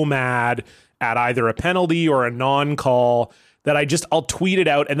so mad at either a penalty or a non-call that I'll tweet it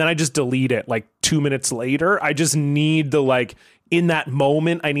out and then I just delete it like 2 minutes later. I just need the like, in that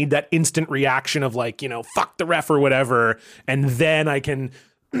moment, I need that instant reaction of like, you know, fuck the ref or whatever. And then I can,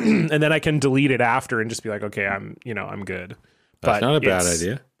 delete it after and just be like, okay, I'm good. That's not a bad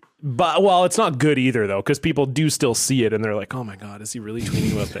idea. But, well, it's not good either, though, because people do still see it and they're like, oh my God, is he really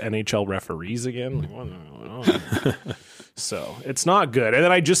tweeting about the NHL referees again? Like, what? So it's not good. And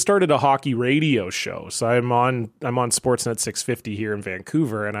then I just started a hockey radio show. So I'm on Sportsnet 650 here in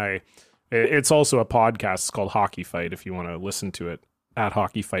Vancouver, and it's also a podcast. It's called Hockey Fight, if you want to listen to it, at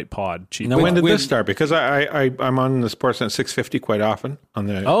Hockey Fight Pod. Now, when did this start? Because I'm on the Sportsnet 650 quite often. On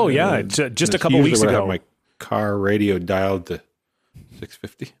the just a couple weeks ago. I have my car radio dialed to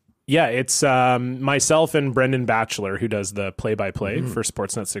 650. Yeah, it's myself and Brendan Batchelor who does the play-by-play for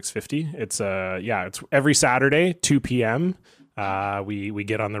Sportsnet 650. It's every Saturday 2 p.m. We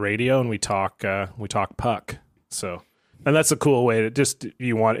get on the radio and we talk puck. So. And that's a cool way to just,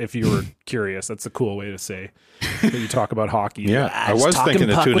 if you were curious, that's a cool way to say that you talk about hockey. Yeah, I was thinking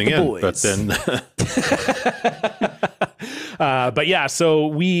of tuning in, but then. But yeah, so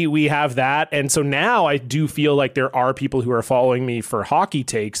we have that. And so now I do feel like there are people who are following me for hockey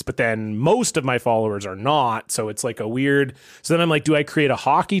takes, but then most of my followers are not. So it's like a weird, so then I'm like, do I create a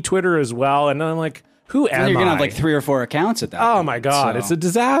hockey Twitter as well? And then I'm like, who am I? You're going to have like 3 or 4 accounts at that point. My God. So. It's a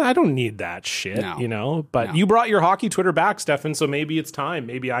disaster. I don't need that shit, you know? But you brought your hockey Twitter back, Stefan, so maybe it's time.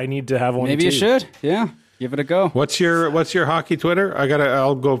 Maybe I need to have one Maybe too. You should. Yeah. Give it a go. What's your hockey Twitter?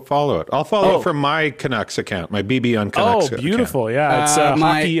 I'll go follow it. I'll follow it from my Canucks account, my BB on Canucks. Oh, beautiful. Account.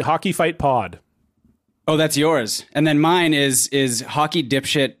 Yeah. It's Hockey Fight Pod. Oh, that's yours. And then mine is Hockey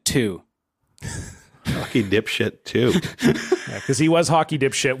Dipshit 2. Hockey Dipshit 2. Because he was Hockey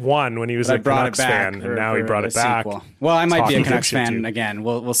Dipshit 1 when he was a Canucks fan, and now he brought it back. Sequel. Well, I might be a Canucks fan again.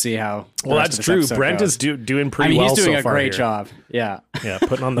 We'll see how. Well, that's true. Brent goes. is doing pretty well so far. He's doing a great job. Yeah. Yeah,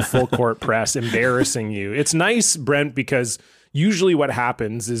 putting on the full court press, embarrassing you. It's nice, Brent, because usually what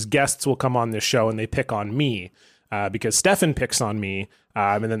happens is guests will come on this show and they pick on me because Stefan picks on me.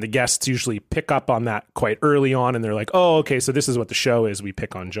 And then the guests usually pick up on that quite early on, and they're like, oh, okay, so this is what the show is. We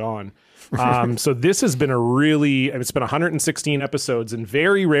pick on John. So this has been it's been 116 episodes, and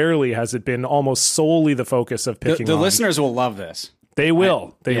very rarely has it been almost solely the focus of picking the on. listeners will love this. They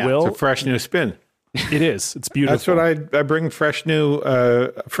will. They will. It's a fresh new spin. It is. It's beautiful. That's what I bring fresh new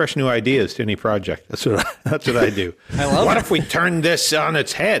ideas to any project. That's what I do. I love What if we turn this on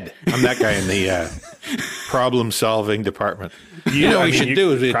its head? I'm that guy in the problem solving department. You know what we should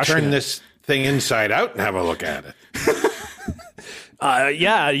do is we turn this thing inside out and have a look at it.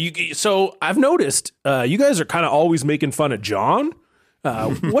 So I've noticed you guys are kind of always making fun of John.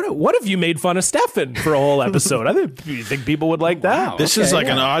 What if you made fun of Stefan for a whole episode? You think people would like that? This is like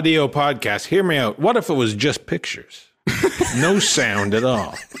an audio podcast. Hear me out. What if it was just pictures? No sound at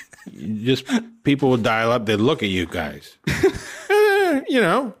all. Just people would dial up. They'd look at you guys.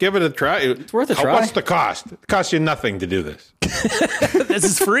 Give it a try. It's worth a try. What's the cost? It costs you nothing to do this. This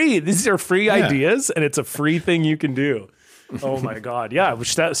is free. These are free ideas, and it's a free thing you can do. Oh my God. Yeah.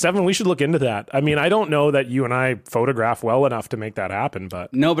 Stefan, we should look into that. I mean, I don't know that you and I photograph well enough to make that happen,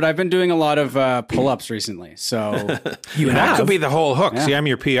 but No, but I've been doing a lot of pull-ups recently. So That could be the whole hook. See, I'm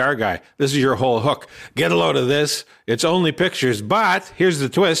your PR guy. This is your whole hook. Get a load of this. It's only pictures, but here's the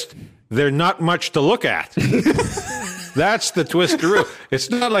twist. They're not much to look at. That's the twisteroo. It's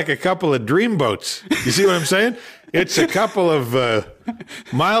not like a couple of dreamboats. You see what I'm saying? It's a couple of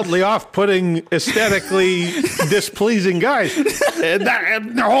mildly off-putting, aesthetically displeasing guys. And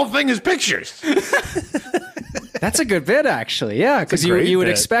the whole thing is pictures. that's a good bit, actually. Yeah, because great you would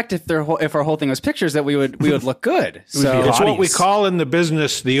bit. expect if our whole thing was pictures that we would look good. So It's what we Hotties. call in the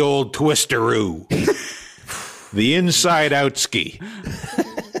business the old twisteroo. The inside-out ski.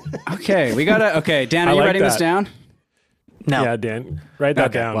 okay, okay, Dan, are I you like writing this that. down? No. yeah, Dan, write that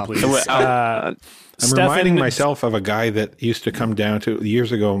Okay, down, well, please. I'm Stefan- reminding myself of a guy that used to come down to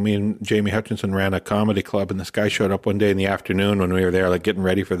years ago. Me and Jamie Hutchinson ran a comedy club, and this guy showed up one day in the afternoon when we were there, like getting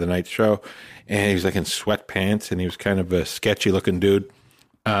ready for the night show. And he was like in sweatpants, and he was kind of a sketchy looking dude,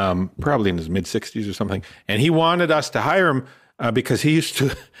 probably in his mid 60s or something. And he wanted us to hire him because he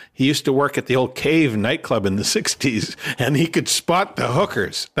used to work at the old Cave nightclub in the 60s, and he could spot the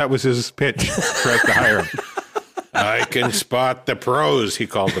hookers. That was his pitch for us to hire him. I can spot the pros, he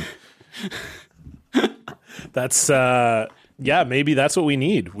called them. That's maybe that's what we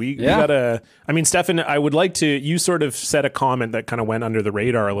need. We gotta. I mean, Stefan, I would like to. You sort of said a comment that kind of went under the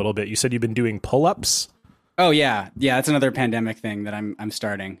radar a little bit. You said you've been doing pull-ups. Oh yeah, that's another pandemic thing that I'm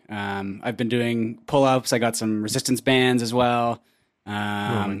starting. I've been doing pull-ups. I got some resistance bands as well. Oh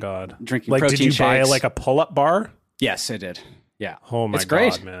my God! Drinking like, protein did you buy shakes. like a pull-up bar? Yes, I did. Yeah. Oh my it's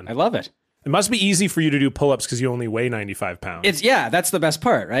great, God, man. I love it. It must be easy for you to do pull-ups because you only weigh 95 pounds. That's the best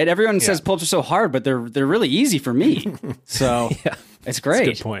part, right? Everyone says pull-ups are so hard, but they're really easy for me. So it's great.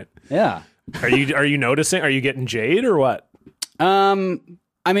 Good point. Yeah. Are you noticing? Are you getting jade or what? I mean,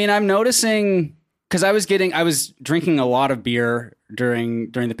 I'm noticing because I was drinking a lot of beer during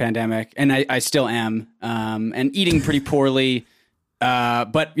the pandemic, and I still am, and eating pretty poorly.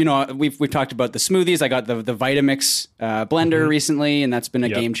 But you know, we've talked about the smoothies. I got the Vitamix blender recently, and that's been a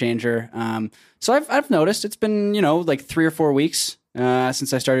game changer. So I've noticed it's been, you know, like 3 or 4 weeks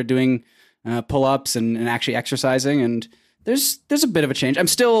since I started doing pull-ups and actually exercising, and there's a bit of a change. I'm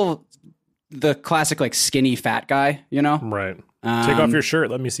still the classic like skinny fat guy, you know. Right. Take off your shirt.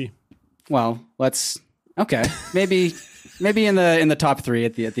 Let me see. Well, maybe in the top 3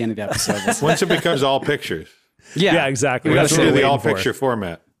 at the end of the episode. Once it becomes all pictures. Yeah, exactly. We got That's to what do we're the waiting all for. picture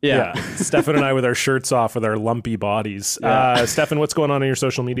format. Yeah. Stefan and I with our shirts off with our lumpy bodies. Stefan, what's going on your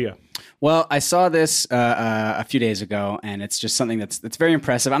social media? Well, I saw this a few days ago, and it's just something that's very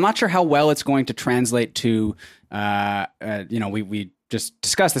impressive. I'm not sure how well it's going to translate to. You know, we just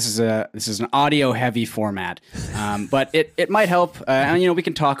discussed this is an audio heavy format, but it might help. And you know, we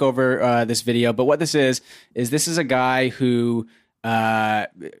can talk over this video. But what this is a guy who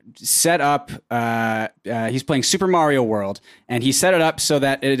set up. He's playing Super Mario World, and he set it up so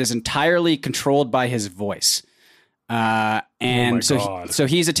that it is entirely controlled by his voice. And so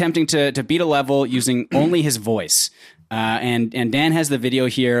he's attempting to beat a level using only his voice. And Dan has the video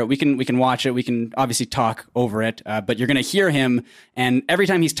here. We can watch it. We can obviously talk over it. But you're going to hear him. And every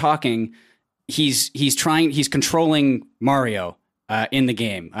time he's talking, he's controlling Mario in the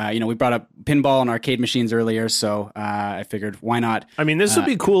game. You know, we brought up pinball and arcade machines earlier, so I figured why not? I mean, this would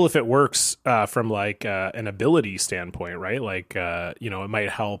be cool if it works from like an ability standpoint, right? Like, you know, it might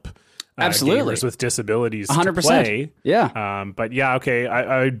help. Absolutely. Gamers with disabilities 100%. to play. Yeah. But yeah, okay.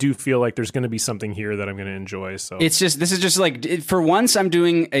 I do feel like there's going to be something here that I'm going to enjoy. So this is just like, for once I'm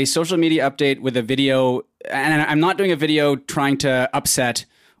doing a social media update with a video, and I'm not doing a video trying to upset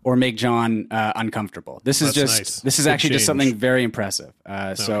or make John uncomfortable. This is That's nice. This is Good actually just change. something very impressive.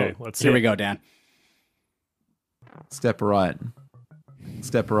 So Okay, let's see here we it. go, Dan. Step right.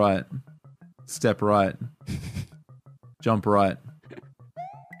 Step right. Step right. Jump right.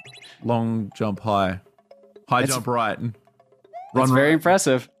 Long jump high. High jump right. Run That's very right.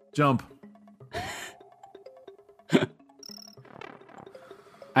 impressive. Jump.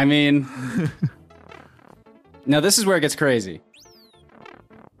 I mean, now this is where it gets crazy.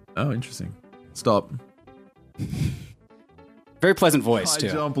 Oh, interesting. Stop. Very pleasant voice, High too.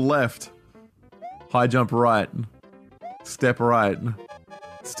 jump left. High jump right. Step right.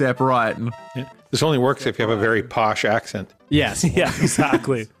 Step right. This only works if you have a very posh accent. Yes. yeah,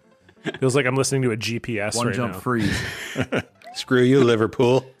 exactly. Feels like I'm listening to a GPS One right jump now. freeze. Screw you,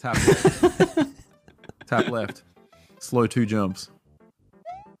 Liverpool. Tap left. Tap left. Slow 2 jumps.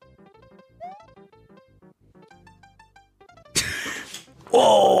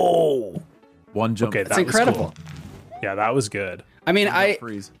 Whoa! One jump. Okay, That's that was incredible. cool. Yeah, that was good. I mean,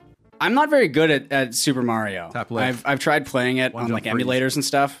 Freeze. I'm not very good at Super Mario. Tap left. I've tried playing it One on jump like freeze. emulators and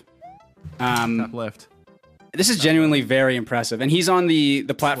stuff. Tap left. This is genuinely very impressive, and he's on the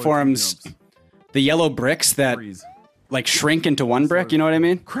platforms, jumps. the yellow bricks that Freeze. like shrink into one brick. You know what I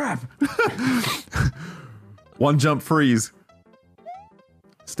mean? Crap. One jump freeze.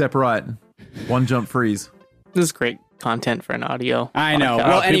 Step right. One jump freeze. This is great content for an audio. I know. podcast.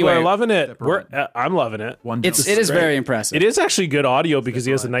 Well, People anyway, are loving it. Separate. I'm loving it. One jump. it is very impressive. It is actually good audio because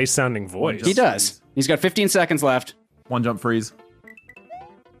he has a nice sounding voice. He does. He's got 15 seconds left. One jump freeze.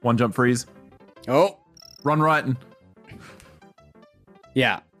 One jump freeze. Oh, Run right.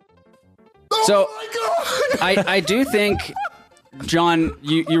 yeah. So, I do think, John,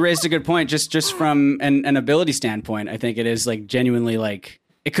 you raised a good point. Just from an ability standpoint, I think it is like genuinely like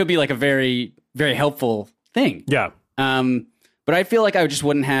it could be like a very, very helpful thing. Yeah. But I feel like I just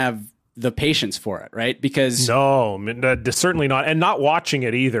wouldn't have the patience for it, right? Because No, certainly not. And not watching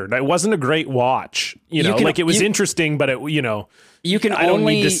it either. It wasn't a great watch. You know, can- like it was you- interesting, but you can I don't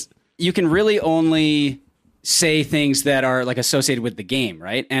need only to you can really only say things that are like associated with the game,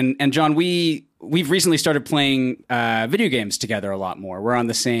 right? And John, we've recently started playing video games together a lot more. We're on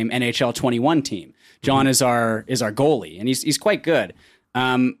the same NHL 21 team. John is our goalie, and he's quite good.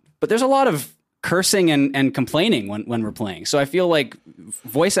 But there's a lot of cursing and complaining when we're playing. So I feel like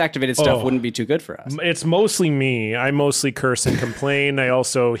voice activated stuff wouldn't be too good for us. It's mostly me. I mostly curse and complain. I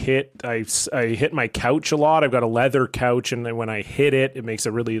also hit my couch a lot. I've got a leather couch, and then when I hit it, it makes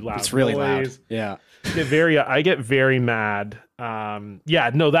a really loud It's really loud. noise. Yeah. I get very mad.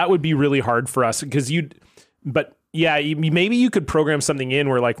 That would be really hard for us because maybe you could program something in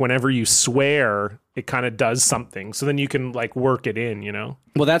where like whenever you swear, it kind of does something. So then you can like work it in, you know?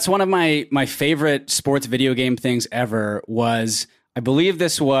 Well, that's one of my favorite sports video game things ever was, I believe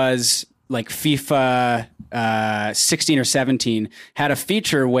this was like FIFA 16 or 17 had a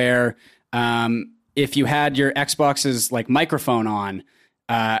feature where if you had your Xbox's like microphone on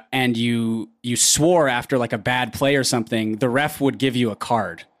and you swore after like a bad play or something, the ref would give you a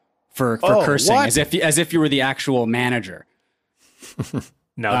card for cursing what? as if you were the actual manager.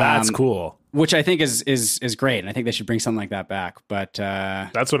 Now that's cool. Which I think is great, and I think they should bring something like that back. But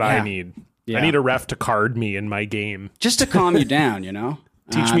That's what I need. Yeah. I need a ref to card me in my game. just to calm you down, you know.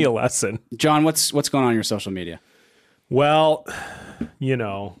 Teach me a lesson. John, what's going on your social media? Well, you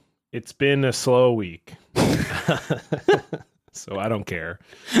know, it's been a slow week. So I don't care.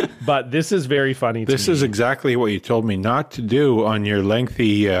 But this is very funny to This me. is exactly what you told me not to do on your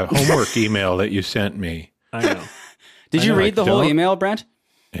lengthy homework email that you sent me. I know. Did you know, read the whole don't. email, Brent?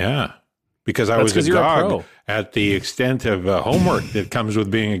 Yeah. Because I That's was 'cause you're a agog pro. at the extent of homework that comes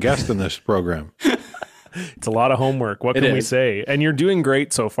with being a guest in this program. It's a lot of homework. What can we is. say? And you're doing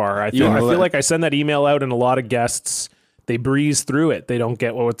great so far. I feel like I send that email out and a lot of guests, they breeze through it. They don't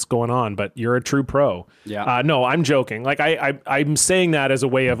get what's going on, but you're a true pro. Yeah. No, I'm joking. Like I'm saying that as a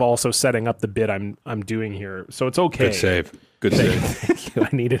way of also setting up the bit I'm doing here. So it's okay. Good save. Good save. Thank you. I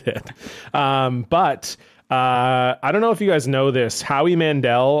needed it. But I don't know if you guys know this. Howie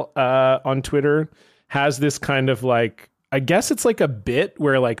Mandel on Twitter has this kind of like, I guess it's like a bit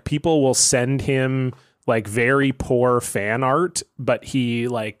where like people will send him like very poor fan art, but he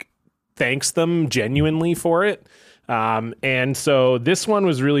like thanks them genuinely for it. And so this one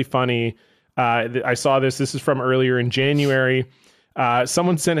was really funny. I saw this. This is from earlier in January.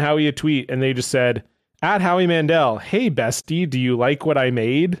 Someone sent Howie a tweet and they just said, "At Howie Mandel, hey bestie, do you like what I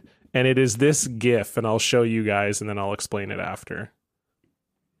made?" And it is this GIF, and I'll show you guys and then I'll explain it after.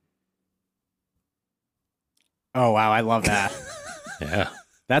 Oh wow, I love that. Yeah.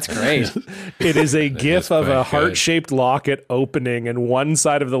 That's great. It is a GIF of quite a good. heart-shaped locket opening, and one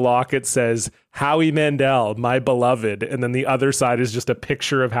side of the locket says, "Howie Mandel, my beloved," and then the other side is just a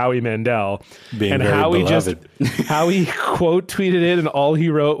picture of Howie Mandel. Being and very Howie beloved. Howie quote tweeted it, and all he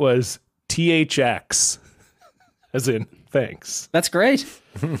wrote was THX, as in thanks. That's great.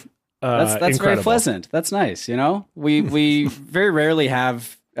 That's very Incredible. pleasant. That's nice. You know, we very rarely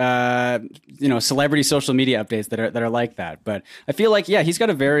have celebrity social media updates that are like that. But I feel like he's got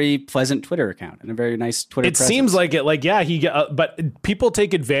a very pleasant Twitter account and a very nice Twitter. It seems like it. Like but people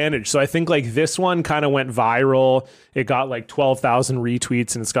take advantage. So I think like this one kind of went viral. It got like 12,000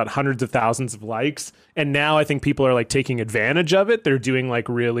 retweets and it's got hundreds of thousands of likes. And now I think people are like taking advantage of it. They're doing like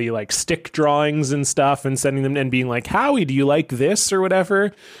really like stick drawings and stuff and sending them and being like, "Howie, do you like this?" or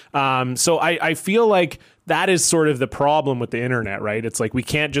whatever. So I feel like that is sort of the problem with the internet, right? It's like we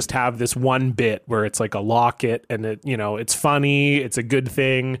can't just have this one bit where it's like a locket and it's funny, it's a good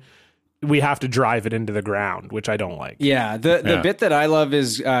thing. we have to drive it into the ground, which I don't like. Yeah, the bit that I love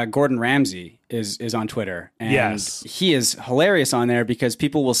is Gordon Ramsay is on Twitter, and he is hilarious on there because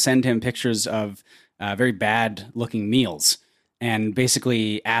people will send him pictures of very bad looking meals and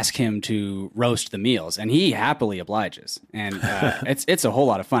basically ask him to roast the meals, and he happily obliges, and it's a whole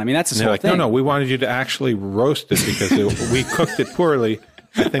lot of fun. I mean, that's his whole thing. No, we wanted you to actually roast it because we cooked it poorly.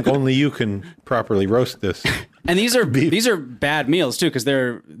 I think only you can properly roast this. And these are bad meals too, because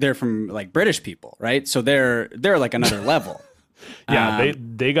they're from like British people, right? So they're like another level. Yeah,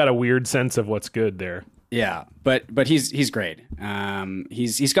 they got a weird sense of what's good there. Yeah, but he's great.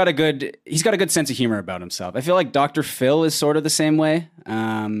 He's got a good sense of humor about himself. I feel like Dr. Phil is sort of the same way.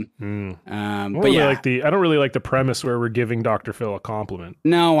 I don't really like the premise where we're giving Dr. Phil a compliment.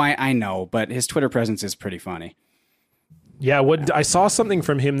 No, I know, but his Twitter presence is pretty funny. Yeah, I saw something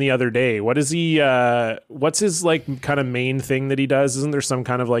from him the other day. What is he? What's his like kind of main thing that he does? Isn't there some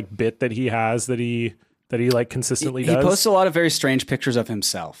kind of like bit that he has that he like consistently does? He posts a lot of very strange pictures of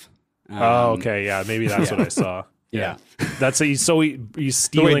himself. Okay, yeah, maybe that's what I saw. Yeah, that's he's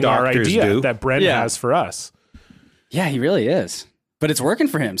stealing our idea that Brent has for us. Yeah, he really is. But it's working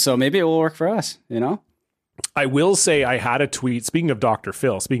for him, so maybe it will work for us. You know. I will say I had a tweet. Speaking of Dr.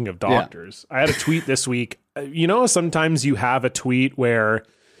 Phil, speaking of doctors, I had a tweet this week. You know, sometimes you have a tweet where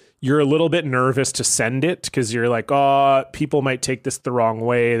you're a little bit nervous to send it because you're like, oh, people might take this the wrong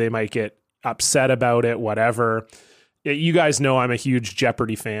way. They might get upset about it, whatever. You guys know I'm a huge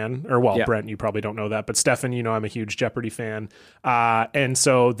Jeopardy fan. Brent, you probably don't know that. But Stefan, you know I'm a huge Jeopardy fan. And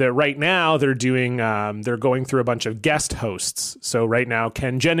so right now they're going through a bunch of guest hosts. So right now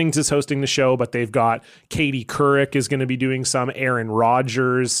Ken Jennings is hosting the show, but they've got Katie Couric is going to be doing some, Aaron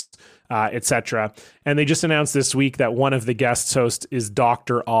Rodgers, etc. And they just announced this week that one of the guest hosts is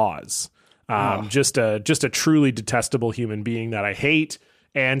Dr. Oz. Just a truly detestable human being that I hate.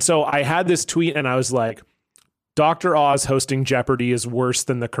 And so I had this tweet and I was like, Dr. Oz hosting Jeopardy is worse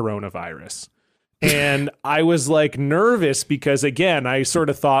than the coronavirus. And I was like nervous because again, I sort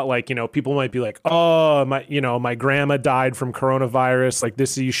of thought like, you know, people might be like, oh, my grandma died from coronavirus. Like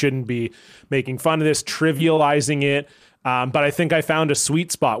this, you shouldn't be making fun of this, trivializing it. But I think I found a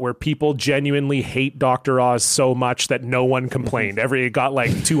sweet spot where people genuinely hate Dr. Oz so much that no one complained. It got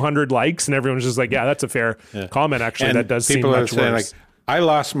like 200 likes and everyone was just like, yeah, that's a fair comment. Actually, and that does seem much worse. Like, I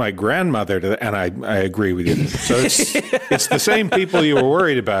lost my grandmother and I agree with you. So it's the same people you were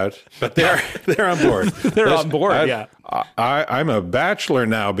worried about, but they're on board. They're on board. Yeah. I'm a bachelor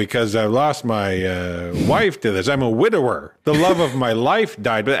now because I lost my wife to this. I'm a widower. The love of my life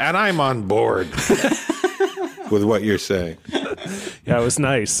died, and I'm on board with what you're saying. Yeah, it was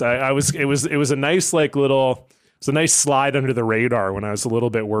nice. It was a nice like little. It's a nice slide under the radar when I was a little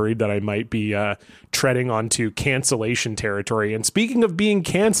bit worried that I might be treading onto cancellation territory. And speaking of being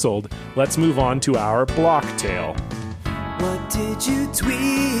canceled, let's move on to our block tale. What did you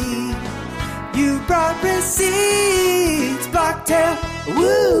tweet? You brought receipts. Block tale.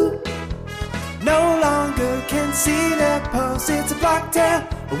 Woo! No longer can see the post. It's a block tale.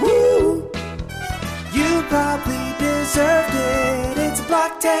 Woo! You probably deserved it. It's a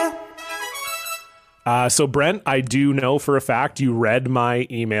block tale. So Brent, I do know for a fact you read my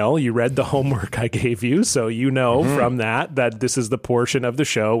email. You read the homework I gave you. So you know from that this is the portion of the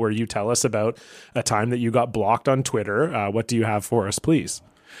show where you tell us about a time that you got blocked on Twitter. What do you have for us, please?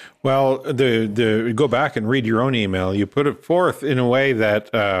 Well, go back and read your own email. You put it forth in a way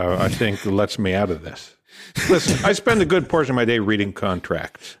that I think lets me out of this. Listen, I spend a good portion of my day reading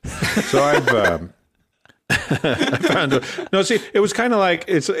contracts. So I've... it was kind of like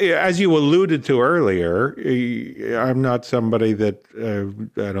it's as you alluded to earlier. I'm not somebody that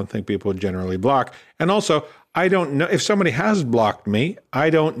I don't think people generally block, and also I don't know if somebody has blocked me. I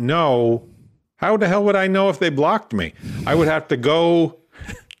don't know how the hell would I know if they blocked me. I would have to go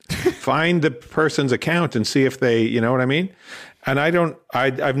find the person's account and see if they, you know what I mean. And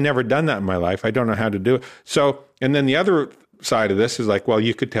I've never done that in my life. I don't know how to do it. So, and then the other side of this is like, well,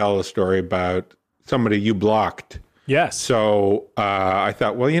 you could tell a story about somebody you blocked. Yes. So I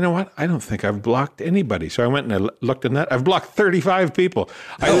thought, well, you know what? I don't think I've blocked anybody. So I went and I looked in that. I've blocked 35 people.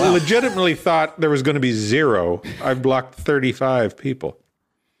 I legitimately thought there was going to be 0. I've blocked 35 people.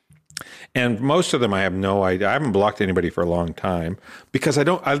 And most of them I have no idea. I haven't blocked anybody for a long time because I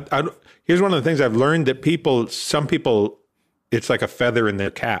don't. Here's one of the things I've learned that some people, it's like a feather in their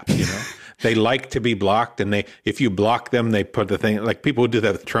cap, you know? They like to be blocked, and if you block them, they put the thing, like people who do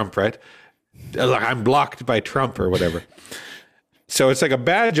that with Trump, right? Like, I'm blocked by Trump or whatever. So it's like a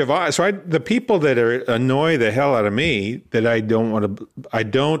badge of honor. So the people that annoy the hell out of me, that I don't want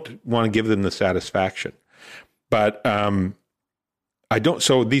to give them the satisfaction. But I don't.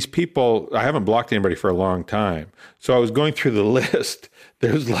 So these people, I haven't blocked anybody for a long time. So I was going through the list.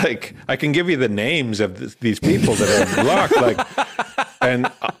 There's like, I can give you the names of these people that I've blocked. Like,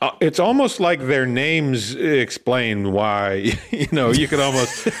 and it's almost like their names explain why. You know, you could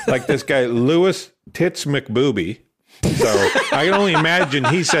almost like this guy Lewis Tits McBooby. So I can only imagine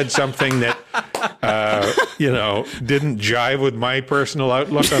he said something that, didn't jive with my personal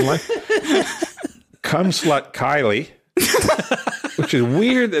outlook on life. Cum Slut Kylie, which is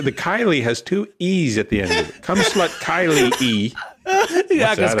weird that the Kylie has 2 E's at the end of it. Cum Slut Kylie E.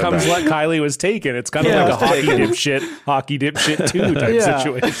 Yeah, because Cum Slut Kylie was taken. It's kind of like a hockey dipshit 2 type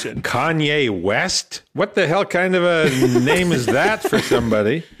situation. Kanye West? What the hell kind of a name is that for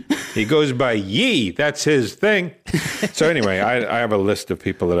somebody? He goes by Yee. That's his thing. So anyway, I have a list of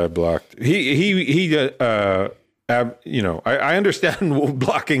people that I blocked. I understand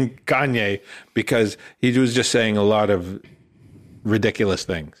blocking Kanye because he was just saying a lot of ridiculous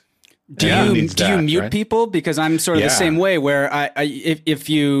things. Do you mute people? Because I'm sort of the same way. Where if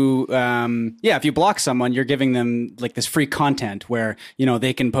you block someone, you're giving them like this free content where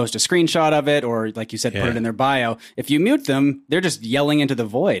they can post a screenshot of it or, like you said, put it in their bio. If you mute them, they're just yelling into the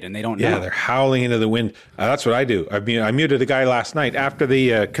void and they don't know. Yeah, they're howling into the wind. That's what I do. I muted a guy last night after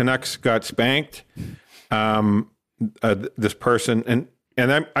the Canucks got spanked. This person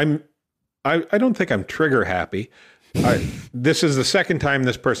and I don't think I'm trigger happy. This is the second time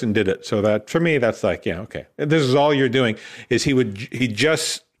this person did it. So that for me, that's like, yeah, okay. This is all you're doing is he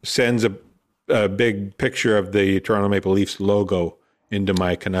just sends a big picture of the Toronto Maple Leafs logo into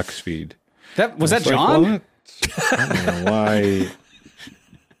my Canucks feed. Was that John? Well, I don't know why.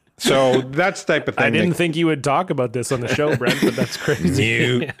 So that's the type of thing. I didn't think you would talk about this on the show, Brent, but that's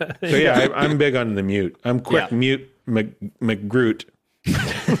crazy. Mute. So yeah, I'm big on the mute. I'm quick mute McGroot.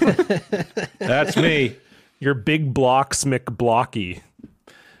 That's me. You're big blocks McBlocky.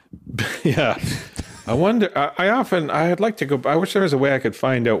 Yeah. I wonder, I'd like to go, I wish there was a way I could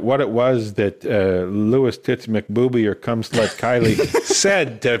find out what it was that Lewis Tits McBooby or Cum Slut Kylie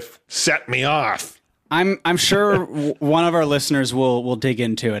said to set me off. I'm sure one of our listeners will dig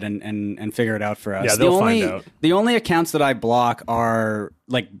into it and figure it out for us. Yeah, they'll find out. The only accounts that I block are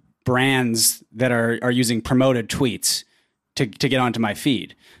like brands that are using promoted tweets to get onto my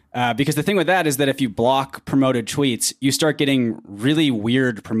feed. Because the thing with that is that if you block promoted tweets, you start getting really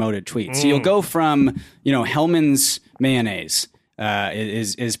weird promoted tweets. So you'll go from, Hellmann's mayonnaise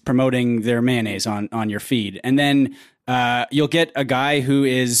is promoting their mayonnaise on your feed. And then you'll get a guy who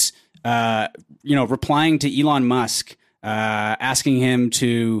is, replying to Elon Musk, asking him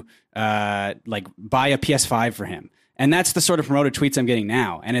to buy a PS5 for him. And that's the sort of promoted tweets I'm getting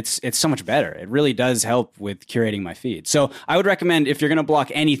now. And it's so much better. It really does help with curating my feed. So I would recommend, if you're going to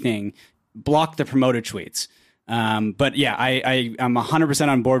block anything, block the promoted tweets. But yeah, I'm 100%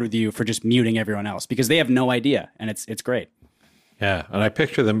 on board with you for just muting everyone else because they have no idea. And it's great. Yeah. And I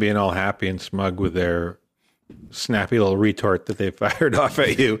picture them being all happy and smug with their snappy little retort that they fired off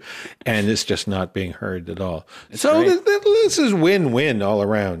at you. And it's just not being heard at all. So this is win-win all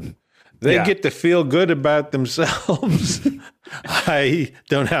around. They get to feel good about themselves. I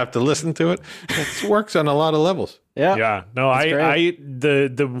don't have to listen to it. It works on a lot of levels. Yeah. Yeah. No,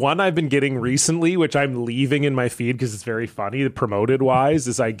 the one I've been getting recently, which I'm leaving in my feed because it's very funny, the promoted wise,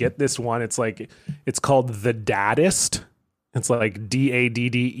 is I get this one. It's called The Daddest. It's like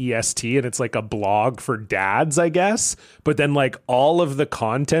DADDEST, and it's like a blog for dads, I guess. But then like all of the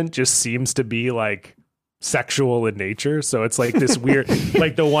content just seems to be like sexual in nature, so it's like this weird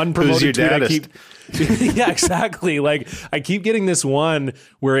like the one promoted tweet I keep yeah, exactly. Like I keep getting this one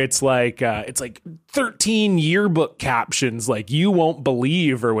where it's like 13 yearbook captions like you won't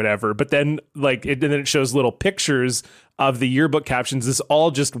believe or whatever, but then and then it shows little pictures of the yearbook captions. It's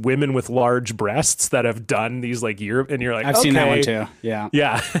all just women with large breasts that have done these like and you're like, I've seen that one too. Yeah.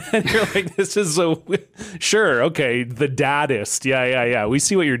 And you're like, this is so sure. Okay. The daddest. Yeah. We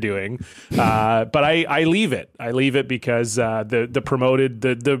see what you're doing. But I leave it. I leave it because the promoted,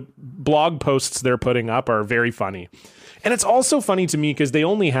 the blog posts they're putting up are very funny. And it's also funny to me because they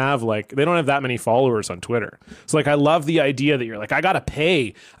only have they don't have that many followers on Twitter. So I love the idea that you're like, I gotta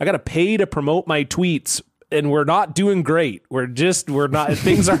pay to promote my tweets. And we're not doing great. We're not,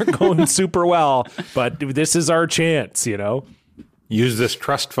 things aren't going super well, but this is our chance, Use this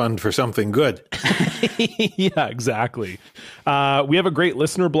trust fund for something good. Yeah, exactly. We have a great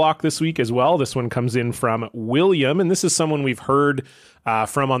listener block this week as well. This one comes in from William, and this is someone we've heard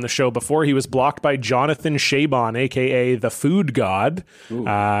from on the show before. He was blocked by Jonathan Chabon, aka the Food God.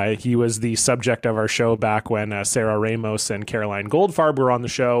 He was the subject of our show back when Sarah Ramos and Caroline Goldfarb were on the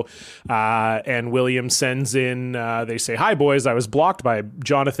show. And William sends in, they say, "Hi boys, I was blocked by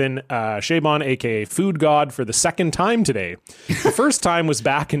Jonathan Chabon, aka Food God, for the second time today. The first time was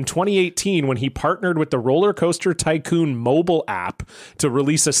back in 2018 when he partnered with the Roller Coaster Tycoon mobile app to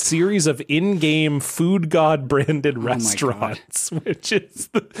release a series of in-game Food God branded restaurants," which is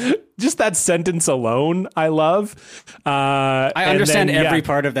just that sentence alone I love. I understand every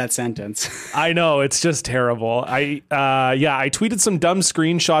part of that sentence. I know, it's just terrible. I tweeted some dumb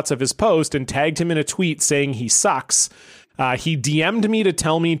screenshots of his post and tagged him in a tweet saying he sucks. He DM'd me to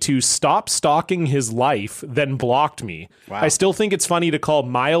tell me to stop stalking his life, then blocked me. Wow. I still think it's funny to call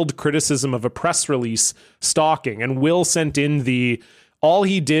mild criticism of a press release stalking. And Will sent in all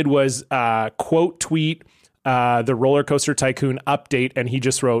he did was quote tweet the Roller Coaster Tycoon update, and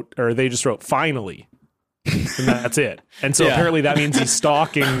they just wrote "finally." And that's it. And so apparently that means he's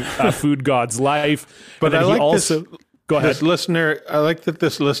stalking Food God's life. But I like go ahead. This listener, I like that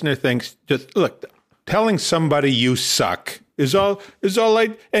this listener thinks, just look, telling somebody you suck is all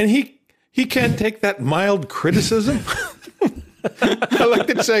like, and he can't take that mild criticism. I like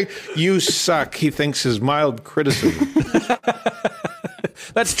that saying you suck. He thinks is mild criticism.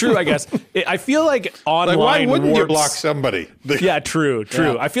 That's true, I guess. I feel like online why wouldn't you warps... block somebody? Yeah, true.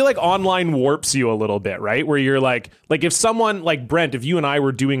 Yeah. I feel like online warps you a little bit, right? Where you're like if someone like Brent, if you and I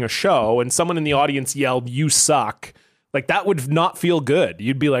were doing a show and someone in the audience yelled, "You suck," like that would not feel good.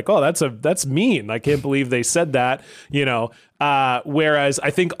 You'd be like, "Oh, that's mean. I can't believe they said that," you know? Whereas I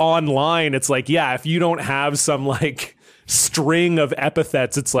think online, it's like, yeah, if you don't have some like string of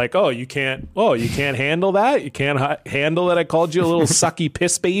epithets, it's like, you can't handle that. You can't handle that I called you a little sucky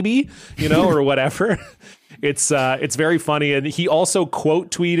piss baby, you know, or whatever. It's very funny. And he also quote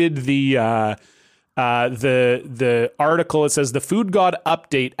tweeted the article. It says the Food God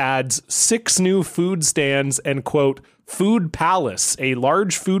update adds 6 new food stands and quote, Food Palace, a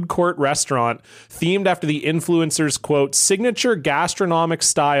large food court restaurant themed after the influencer's, quote, signature gastronomic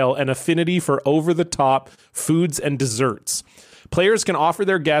style and affinity for over-the-top foods and desserts. Players can offer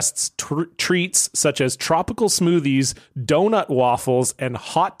their guests treats such as tropical smoothies, donut waffles, and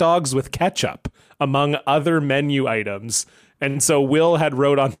hot dogs with ketchup, among other menu items. And so Will had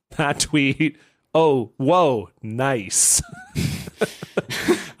wrote on that tweet, "Oh, whoa, nice."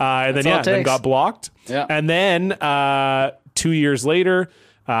 And then got blocked. Yeah. And then 2 years later,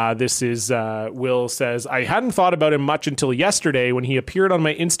 this is Will says, "I hadn't thought about him much until yesterday when he appeared on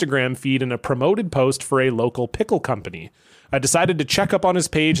my Instagram feed in a promoted post for a local pickle company. I decided to check up on his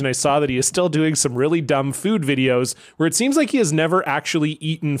page and I saw that he is still doing some really dumb food videos where it seems like he has never actually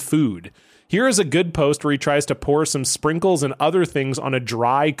eaten food. Here is a good post where he tries to pour some sprinkles and other things on a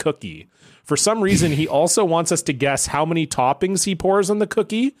dry cookie. For some reason, he also wants us to guess how many toppings he pours on the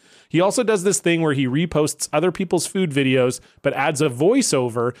cookie. He also does this thing where he reposts other people's food videos, but adds a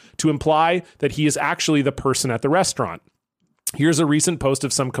voiceover to imply that he is actually the person at the restaurant. Here's a recent post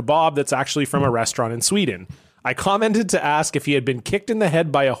of some kebab that's actually from a restaurant in Sweden. I commented to ask if he had been kicked in the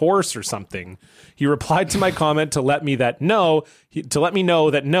head by a horse or something. He replied to my comment to let me know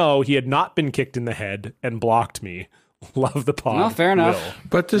that no, he had not been kicked in the head, and blocked me. Love the pod." Well, fair enough. Will.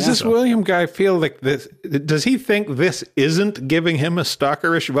 But does this William guy feel like this? Does he think this isn't giving him a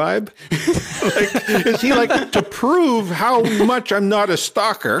stalkerish vibe? Like, is he like, to prove how much I'm not a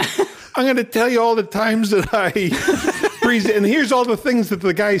stalker, I'm going to tell you all the times that and here's all the things that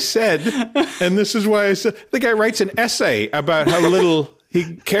the guy said, and this is why I said. The guy writes an essay about how little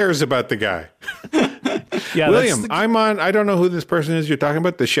he cares about the guy. Yeah, William, I'm on. I don't know who this person is you're talking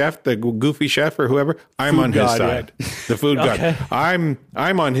about. The chef, the goofy chef, or whoever. I'm on his side. Yeah. The food god. I'm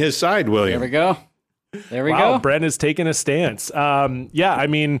on his side, William. There we go. Brent is taking a stance. Yeah, I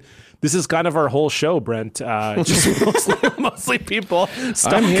mean, this is kind of our whole show, Brent. Just mostly people.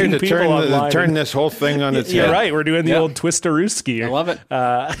 I'm here to turn this whole thing on its head. You're right. We're doing the old Twisterooski. I love it.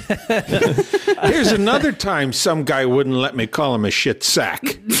 Here's another time some guy wouldn't let me call him a shit sack.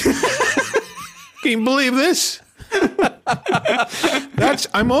 Can you believe this?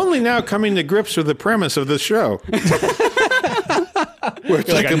 I'm only now coming to grips with the premise of the show.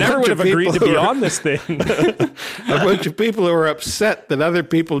 I never would have agreed to be on this thing. A bunch of people who are upset that other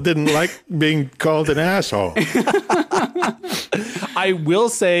people didn't like being called an asshole. I will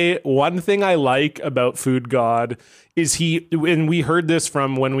say one thing I like about Food God is and we heard this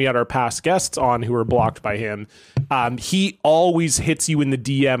from when we had our past guests on who were blocked by him, he always hits you in the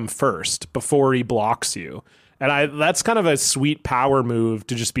DM first before he blocks you. And that's kind of a sweet power move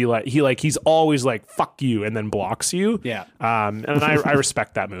to just be like, he's always like, fuck you, and then blocks you. Yeah. And I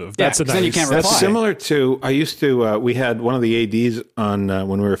respect that move. That's a 'cause then you nice. can't That's reply. similar to, I used to, we had one of the ADs on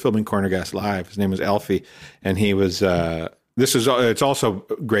when we were filming Corner Gas Live. His name was Alfie, and he was, it's also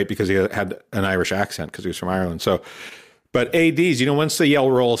great because he had an Irish accent because he was from Ireland. So, but ADs, once they yell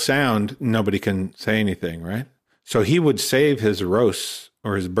roll sound, nobody can say anything, right? So he would save his roasts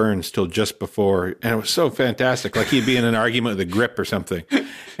or his burns till just before, and it was so fantastic. Like he'd be in an argument with a grip or something,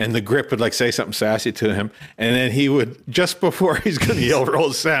 and the grip would like say something sassy to him, and then he would, just before he's going to yell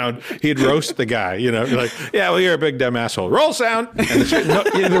roll sound, he'd roast the guy. Like, yeah, well, you're a big dumb asshole. Roll sound. And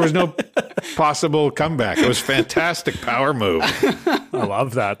there was no possible comeback. It was fantastic power move. I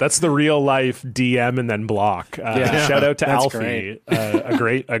love that. That's the real life DM and then block. Shout out to That's Alfie,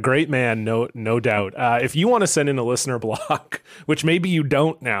 a great man, no doubt. If you want to send in a listener block, which maybe you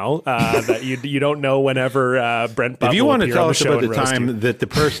don't now, that you don't know whenever Brent Butt If you will want to appear tell on the us show about and the roast time you. that the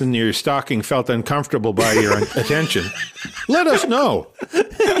person you're stalking felt uncomfortable by your attention, let us know.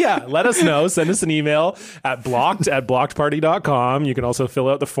 Yeah, let us know. Send us an email at blockedparty.com. You can also fill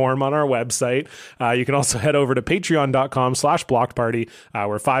out the form on our website. You can also head over to patreon.com/blockedparty,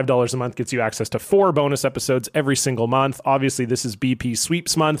 where $5 a month gets you access to 4 bonus episodes every single month. Obviously, this is BP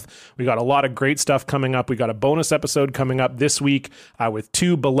Sweeps Month. We got a lot of great stuff coming up. We got a bonus episode coming up this week with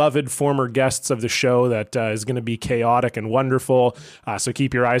 2 beloved former guests of the show that is going to be chaotic and wonderful. So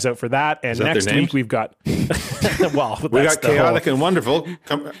keep your eyes out for that. And that next their week names? we've got well, We got chaotic and wonderful.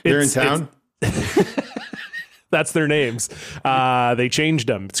 They're in It's- town. That's their names. They changed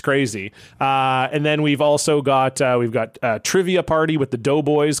them. It's crazy. And then we've also got Trivia Party with the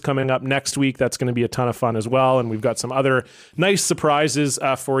Doughboys coming up next week. That's going to be a ton of fun as well. And we've got some other nice surprises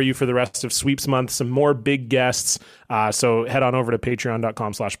for you for the rest of Sweeps Month. Some more big guests. So head on over to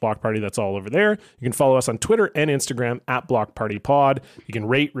patreon.com/blockparty. That's all over there. You can follow us on Twitter and Instagram at blockpartypod. You can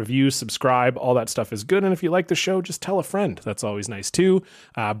rate, review, subscribe. All that stuff is good. And if you like the show, just tell a friend. That's always nice too.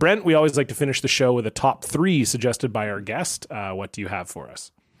 Brent, we always like to finish the show with a top 3 suggested by our guest. What do you have for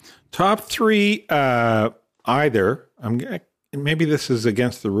us? Top 3, either. Maybe this is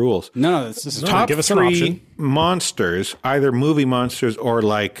against the rules. No, this is Top give us an 3 option. monsters, either movie monsters or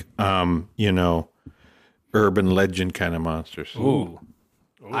like, urban legend kind of monsters. Ooh,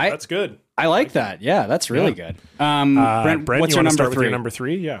 that's good. I like that. Yeah, that's really good. Brent, Brent, what's you your want to number start with 3? your number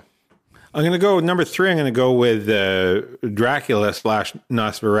 3? Yeah. I'm going to go with number 3. I'm going to go with Dracula /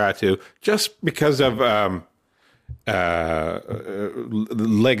 Nosferatu, just because of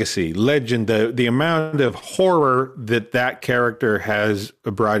legacy, legend, the amount of horror that character has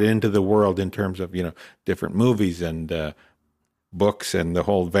brought into the world in terms of different movies and books and the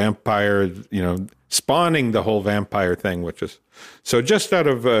whole vampire, spawning the whole vampire thing, which is so just out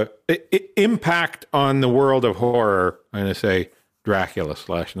of impact on the world of horror. I'm going to say Dracula /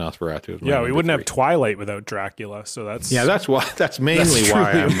 Nosferatu. Is my Yeah, we number wouldn't 3. have Twilight without Dracula. So that's That's mainly That's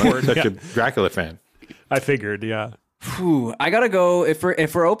why truly I'm important, such yeah. a Dracula fan. I figured. Yeah. Ooh, I gotta go. If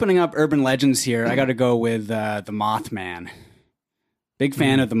we're opening up urban legends here, I gotta go with the Mothman. Big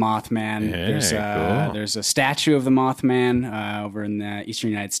fan of the Mothman. Yeah, cool. There's a statue of the Mothman over in the eastern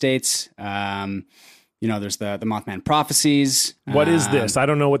United States. There's the Mothman prophecies. What is this? I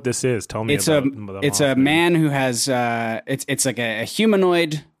don't know what this is. Tell me. It's about it's a man who has it's like a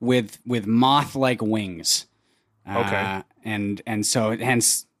humanoid with moth-like wings. Okay. And so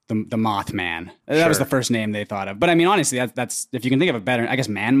hence the Mothman. That was the first name they thought of. But I mean, honestly, that's if you can think of a better, I guess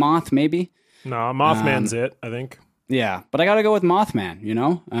Man Moth maybe. No, Mothman's it. I think. Yeah, but I got to go with Mothman.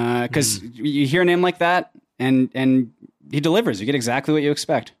 Because you hear a name like that and he delivers. You get exactly what you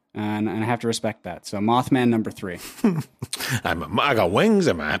expect. And I have to respect that. So Mothman number 3. I got wings.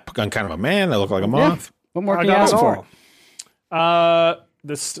 I'm kind of a man. I look like a moth. What more I can you got ask it for? all.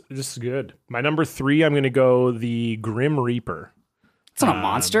 This is good. My number 3, I'm going to go the Grim Reaper. It's not a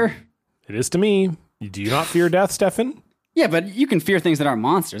monster. It is to me. Do you not fear death, Stefan? Yeah, but you can fear things that aren't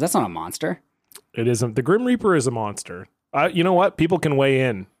monsters. That's not a monster. It isn't. The Grim Reaper is a monster. You know what? People can weigh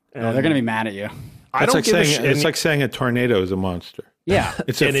in. Oh, they're going to be mad at you. I don't give a shit. It's like saying a tornado is a monster. Yeah.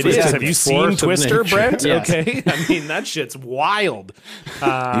 It's And it it's is. a Have you seen force of Twister, nature. Brent? Yes. Okay. I mean, that shit's wild.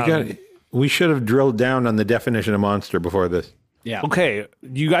 We should have drilled down on the definition of monster before this. Yeah. Okay.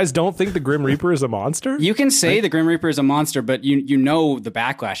 You guys don't think the Grim Reaper is a monster? You can say the Grim Reaper is a monster, but you know the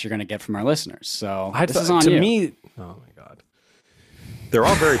backlash you're going to get from our listeners. So this is on to you. me. Oh my god. They're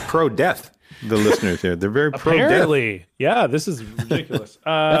all very pro-death, the listeners here. They're very pro-death. Apparently, yeah. This is ridiculous.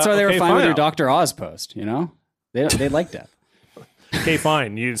 That's why they were fine with your dog. Dr. Oz post. They like death. Okay,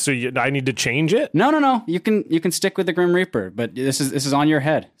 fine. I need to change it. No. You can stick with the Grim Reaper, but this is on your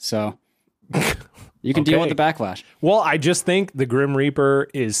head. So You can deal Okay. with the backlash. Well, I just think the Grim Reaper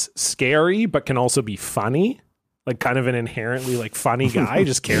is scary, but can also be funny. Like kind of an inherently like funny guy,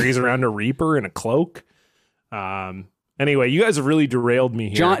 just carries around a Reaper in a cloak. Anyway, you guys have really derailed me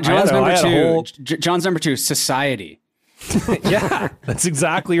here. John's number two. John's number two. Society. Yeah, that's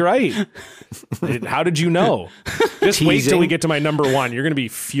exactly right. How did you know? Just wait till we get to my number one. You're going to be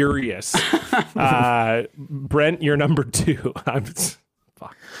furious. Brent, you're number two.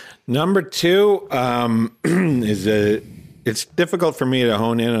 Number two it's difficult for me to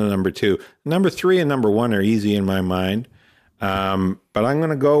hone in on number two. Number three and number one are easy in my mind. But I'm going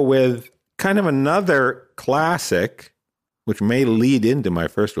to go with kind of another classic, which may lead into my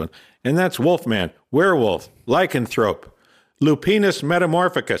first one. And that's Wolfman, Werewolf, Lycanthrope, Lupinus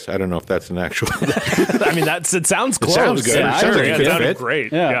Metamorphicus. I don't know if that's an actual. I mean, it sounds close. It sounds good. Yeah, It sounds like it it could sounded fit.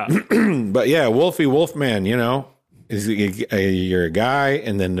 great. Yeah. Yeah. But yeah, Wolfman, you're a guy,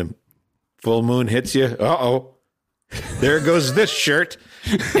 and then the full moon hits you. Uh-oh. There goes this shirt.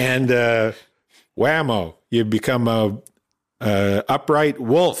 And whammo, you become a upright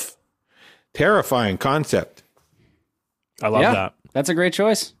wolf. Terrifying concept. I love that. That's a great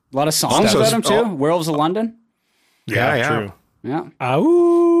choice. A lot of songs Also- about him too. Werewolves of London. Yeah. True. Yeah.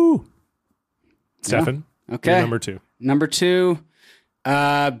 Ooh. Stefan, Okay. you're number two. Number two,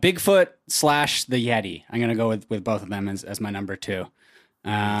 Bigfoot / the Yeti. I'm gonna go with both of them as my number two.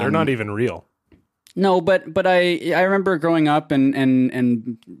 They're not even real. No, but I remember growing up and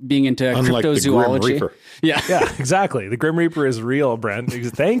being into Unlike the Grim cryptozoology. Reaper. Yeah. Yeah, exactly. The Grim Reaper is real, Brent.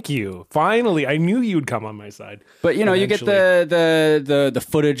 Thank you. Finally, I knew you'd come on my side. But you get Eventually. the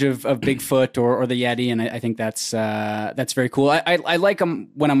footage of Bigfoot or the Yeti, and I think that's very cool. I like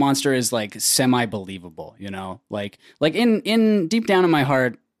them when a monster is like semi believable. Like in deep down in my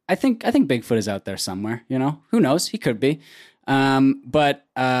heart, I think Bigfoot is out there somewhere. Who knows? He could be. But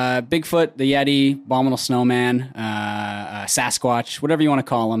Bigfoot, the Yeti, Abominable Snowman, Sasquatch, whatever you want to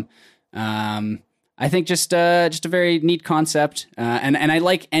call him. I think just a very neat concept. And I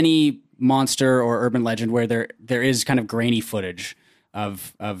like any monster or urban legend where there is kind of grainy footage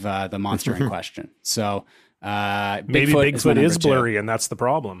of the monster in question. So Maybe Bigfoot is blurry, and that's the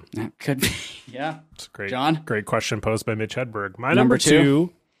problem. That could be. Yeah. It's great. John? Great question posed by Mitch Hedberg. My Number number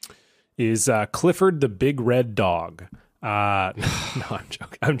two is Clifford the Big Red Dog. No,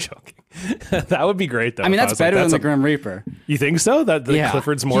 I'm joking. That would be great, though. I mean, if that's was like, better than that's the Grim Reaper. You think so? That the Yeah.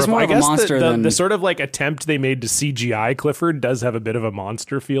 Clifford's more He's of, more I of a guess monster than- the sort of like attempt they made to CGI Clifford does have a bit of a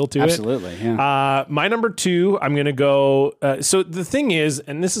monster feel to Absolutely, it. yeah. My number two, I'm going to go. So the thing is,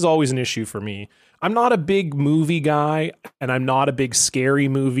 and this is always an issue for me, I'm not a big movie guy, and I'm not a big scary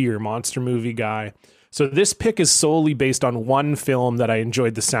movie or monster movie guy. So this pick is solely based on one film that I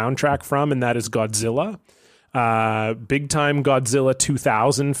enjoyed the soundtrack from, and that is Godzilla. Big time Godzilla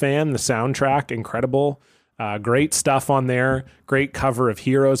 2000 fan. The soundtrack, incredible. Great stuff on there. Great cover of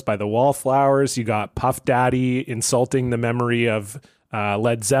Heroes by the Wallflowers. You got Puff Daddy insulting the memory of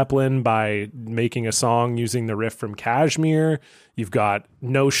Led Zeppelin by making a song using the riff from Kashmir. You've got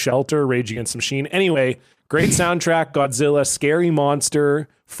No Shelter, Rage Against the Machine. Anyway, great soundtrack. Godzilla, scary monster,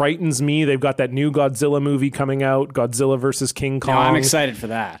 frightens me. They've got that new Godzilla movie coming out, Godzilla versus King Kong. No, I'm excited for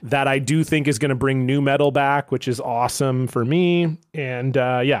that. That I do think is going to bring new metal back, which is awesome for me. And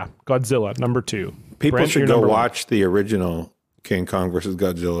yeah, Godzilla, number two. People Brent, should you're go number one. watch the original King Kong versus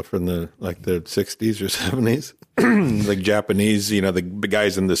Godzilla from the 60s or 70s. Like Japanese, the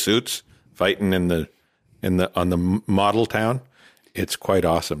guys in the suits fighting on the model town. It's quite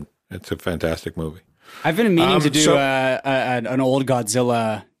awesome. It's a fantastic movie. I've been meaning to do so- an old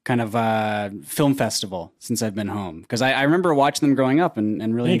Godzilla kind of film festival since I've been home, because I remember watching them growing up and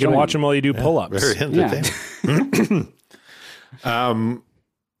really You can enjoying watch them while you do pull-ups. Very entertaining.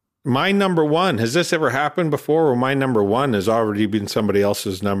 My number one, has this ever happened before, or my number one has already been somebody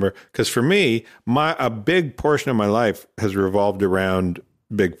else's number? Because for me, a big portion of my life has revolved around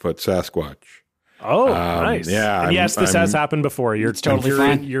Bigfoot, Sasquatch. Oh, nice. yeah, And yes, this has happened before. You're totally you're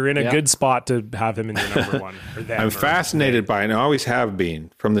fine. you're in a Yeah. good spot to have him in your number one. Or them, I'm or fascinated by it, and I always have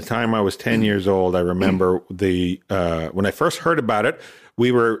been. From the time I was 10 years old, I remember when I first heard about it,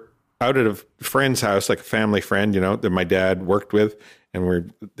 we were out at a friend's house, like a family friend, that my dad worked with, and we're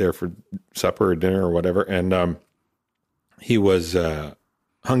there for supper or dinner or whatever. And he was a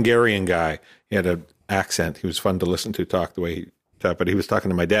Hungarian guy. He had an accent. He was fun to listen to talk the way he talked, but he was talking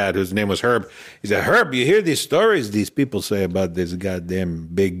to my dad, whose name was Herb. He said, "Herb, you hear these stories these people say about this goddamn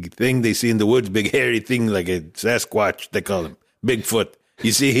big thing they see in the woods, big hairy thing like a Sasquatch, they call him, Bigfoot.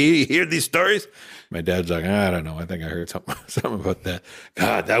 You hear these stories?" My dad's like, "I don't know. I think I heard something about that.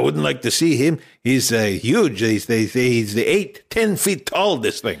 God, I wouldn't like to see him. He's huge. They say he's 10 feet tall,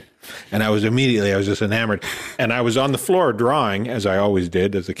 this thing." And I was just enamored. And I was on the floor drawing, as I always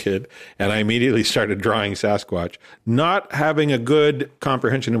did as a kid. And I immediately started drawing Sasquatch, not having a good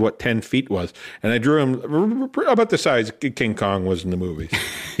comprehension of what 10 feet was. And I drew him about the size King Kong was in the movies.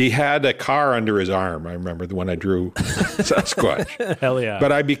 He had a car under his arm, I remember, when I drew Sasquatch. Hell yeah.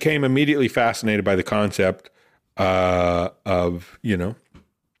 But I became immediately fascinated by the concept of,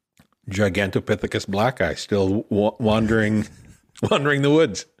 Gigantopithecus blacki still wandering the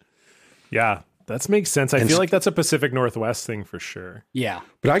woods. Yeah, that makes sense. I feel like that's a Pacific Northwest thing for sure. Yeah.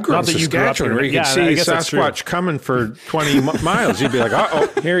 But I grew up in that you grew up Saskatchewan in- where you yeah, could see I guess that's true. Sasquatch coming for 20 miles. You'd be like, oh,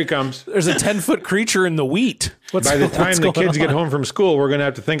 here he comes. There's a 10-foot creature in the wheat. By the time what's the going kids get on? home from school, we're going to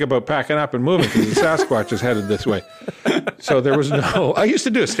have to think about packing up and moving because the Sasquatch is headed this way. So there was no... I used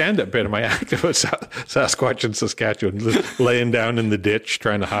to do a stand-up bit in my act about Sasquatch in Saskatchewan, just laying down in the ditch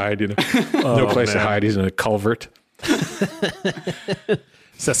trying to hide. No place to hide. He's in a culvert.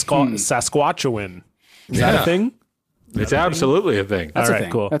 Sasquatchuan. Is that a thing? It's absolutely a thing. That's All a right,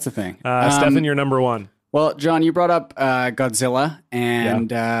 thing. cool. That's a thing. Stefan, you're number one. Well, John, you brought up Godzilla,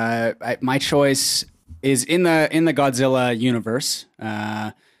 and my choice is in the Godzilla universe.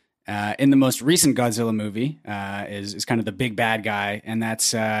 In the most recent Godzilla movie, is kind of the big bad guy, and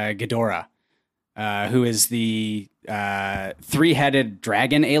that's Ghidorah, who is the three-headed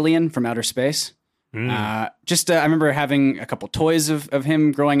dragon alien from outer space. I remember having a couple toys of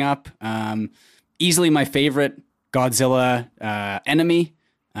him growing up. Easily my favorite Godzilla enemy,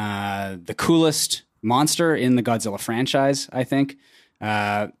 the coolest monster in the Godzilla franchise, I think.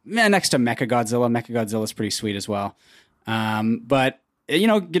 Next to Mechagodzilla. Mechagodzilla is pretty sweet as well. But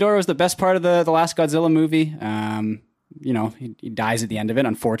Ghidorah was the best part of the last Godzilla movie. He dies at the end of it,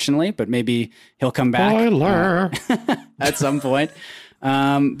 unfortunately, but maybe he'll come back at some point.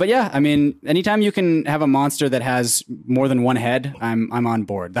 But yeah, I mean, anytime you can have a monster that has more than one head, I'm on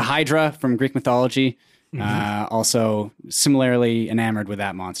board. The Hydra from Greek mythology, also similarly enamored with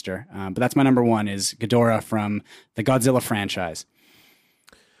that monster. But that's my number one is Ghidorah from the Godzilla franchise.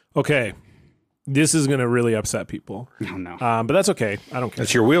 Okay. This is going to really upset people. Oh, no. But that's okay. I don't care.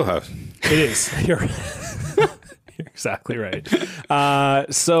 That's your wheelhouse. It is. You're exactly right.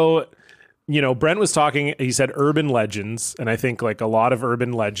 So, Brent was talking, he said urban legends. And I think like a lot of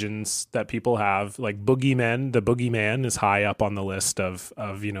urban legends that people have, like Boogeyman, the Boogeyman is high up on the list of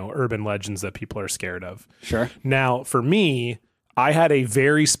urban legends that people are scared of. Sure. Now, for me, I had a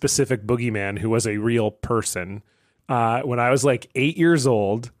very specific Boogeyman who was a real person. When I was like 8 years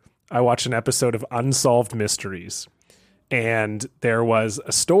old, I watched an episode of Unsolved Mysteries. And there was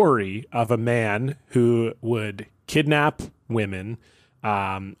a story of a man who would kidnap women,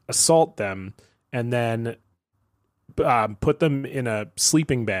 assault them, and then put them in a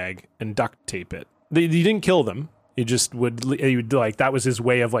sleeping bag and duct tape it. He didn't kill them. He would like, that was his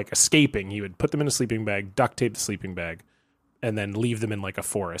way of like escaping. He would put them in a sleeping bag, duct tape the sleeping bag, and then leave them in like a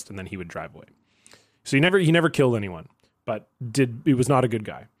forest, and then he would drive away. So he never killed anyone, but he was not a good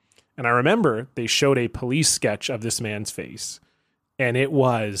guy. And I remember they showed a police sketch of this man's face, and it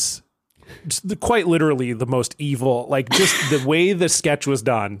was quite literally the most evil, like just the way the sketch was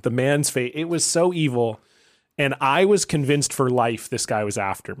done, the man's face, it was so evil. And I was convinced for life this guy was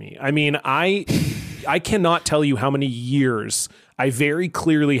after me. I mean, I cannot tell you how many years I very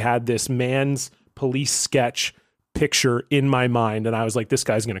clearly had this man's police sketch picture in my mind. And I was like, this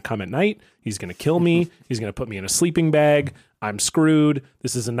guy's going to come at night. He's going to kill me. He's going to put me in a sleeping bag. I'm screwed.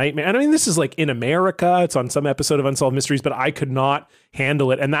 This is a nightmare. And I mean, this is like in America. It's on some episode of Unsolved Mysteries, but I could not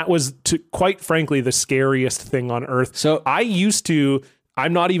handle it. And that was, quite frankly, the scariest thing on earth. So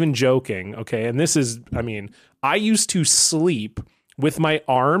I'm not even joking. Okay. And this is, I mean, I used to sleep with my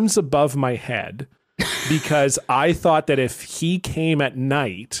arms above my head because I thought that if he came at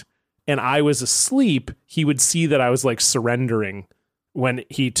night and I was asleep, he would see that I was like surrendering when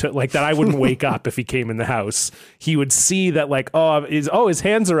he took, like, that I wouldn't wake up if he came in the house. He would see that like, his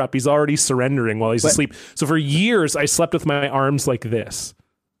hands are up. He's already surrendering while he's asleep. So for years I slept with my arms like this.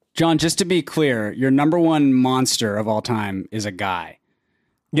 John, just to be clear, your number one monster of all time is a guy.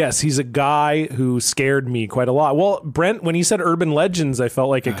 Yes, he's a guy who scared me quite a lot. Well, Brent, when he said urban legends, I felt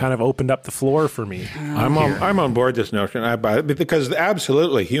like it kind of opened up the floor for me. I'm on board this notion. I buy it because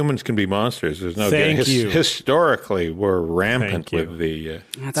absolutely humans can be monsters. There's no Thank you. Historically, we're rampant with the.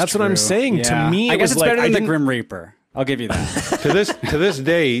 That's what I'm saying. Yeah. To me, I guess it's like, better than the Grim Reaper. I'll give you that. to this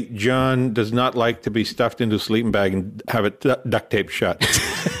day, John does not like to be stuffed into a sleeping bag and have it duct taped shut.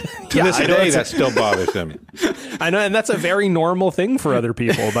 To this day, that still bothers him. I know, and that's a very normal thing for other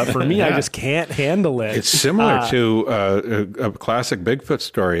people, but for me, I just can't handle it. It's similar to a classic Bigfoot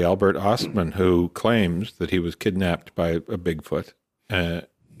story, Albert Ostman, who claims that he was kidnapped by a Bigfoot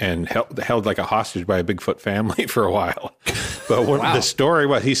and held like a hostage by a Bigfoot family for a while. But the story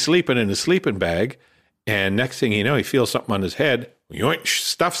was he's sleeping in his sleeping bag, and next thing you know, he feels something on his head. Yoink,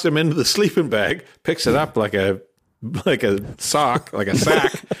 stuffs him into the sleeping bag, picks it up like a sock, like a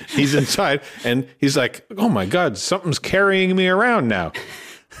sack. He's inside, and he's like, "Oh my God, something's carrying me around now."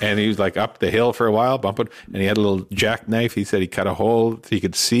 And he was like up the hill for a while, bumping, and he had a little jackknife. He said he cut a hole so he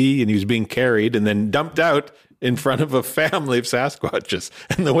could see, and he was being carried and then dumped out in front of a family of Sasquatches.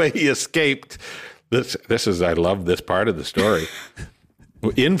 And the way he escaped, this is, I love this part of the story.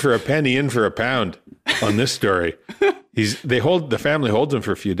 In for a penny, in for a pound on this story. The family holds him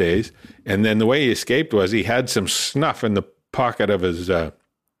for a few days, and then the way he escaped was he had some snuff in the pocket of his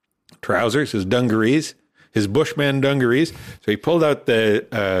trousers, his dungarees, his Bushman dungarees. So he pulled out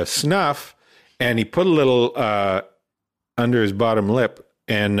the snuff, and he put a little under his bottom lip,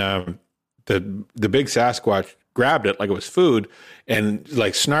 and the big Sasquatch grabbed it like it was food and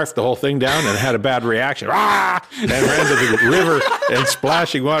like snarfed the whole thing down and had a bad reaction. Ah! And ran to the river and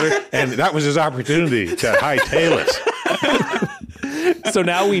splashing water, and that was his opportunity to hightail it. So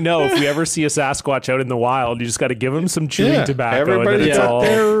now we know if we ever see a Sasquatch out in the wild, you just got to give him some chewing tobacco. Everybody's got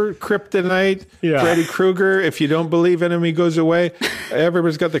their kryptonite. Yeah. Freddy Krueger, if you don't believe in him, he goes away.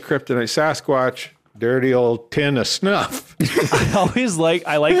 Everybody's got the kryptonite. Sasquatch, dirty old tin of snuff.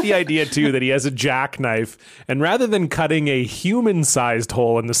 I like the idea too that he has a jackknife, and rather than cutting a human-sized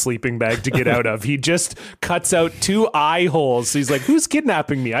hole in the sleeping bag to get out of, he just cuts out 2 eye holes. So he's like, "Who's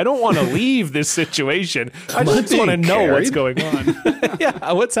kidnapping me? I don't want to leave this situation. I just want to know what's going on."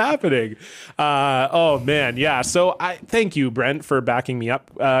 Yeah, what's happening? Oh man, yeah. So I thank you, Brent, for backing me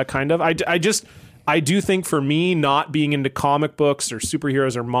up. Kind of. I do think for me, not being into comic books or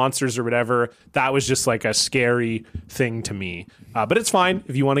superheroes or monsters or whatever, that was just like a scary thing to me. But it's fine.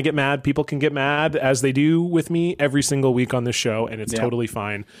 If you want to get mad, people can get mad, as they do with me every single week on this show, and it's totally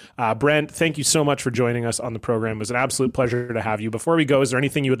fine. Brent, thank you so much for joining us on the program. It was an absolute pleasure to have you. Before we go, is there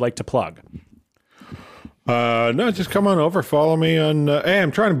anything you would like to plug? No, just come on over. Follow me on. Hey,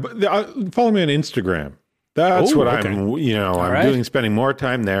 I'm trying to follow me on Instagram. That's what I'm doing. Spending more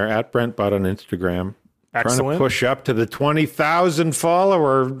time there at Brent Butt on Instagram. Excellent. Trying to push up to the 20,000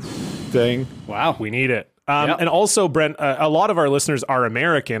 follower thing. Wow, we need it. And also, Brent, a lot of our listeners are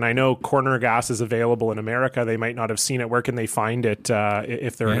American. I know Corner Gas is available in America. They might not have seen it. Where can they find it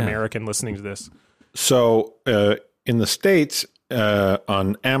if they're an American listening to this? So in the States,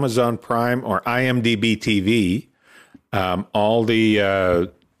 on Amazon Prime or IMDb TV, all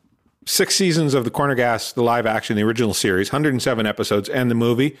the 6 seasons of the Corner Gas, the live action, the original series, 107 episodes, and the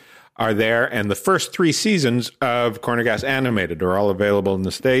movie are there. And the first 3 seasons of Corner Gas Animated are all available in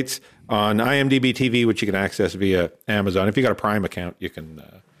the States on IMDb TV, which you can access via Amazon. If you got a Prime account, you can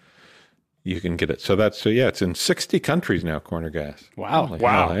get it. So it's in 60 countries now, Corner Gas. Wow. Holy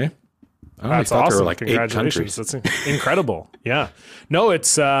Wow. hell, eh? That's awesome. There were like Congratulations. 8 countries. That's incredible. Yeah. No,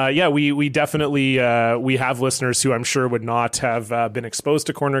 it's, we definitely, we have listeners who I'm sure would not have been exposed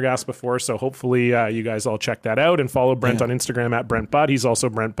to Corner Gas before. So hopefully you guys all check that out and follow Brent on Instagram at Brent Butt. He's also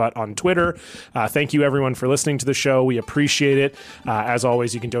Brent Butt on Twitter. Thank you everyone for listening to the show. We appreciate it. As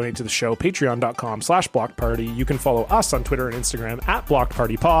always, you can donate to the show, patreon.com/blockparty. You can follow us on Twitter and Instagram at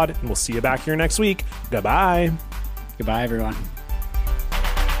BlockedPartyPod, and we'll see you back here next week. Goodbye. Goodbye, everyone.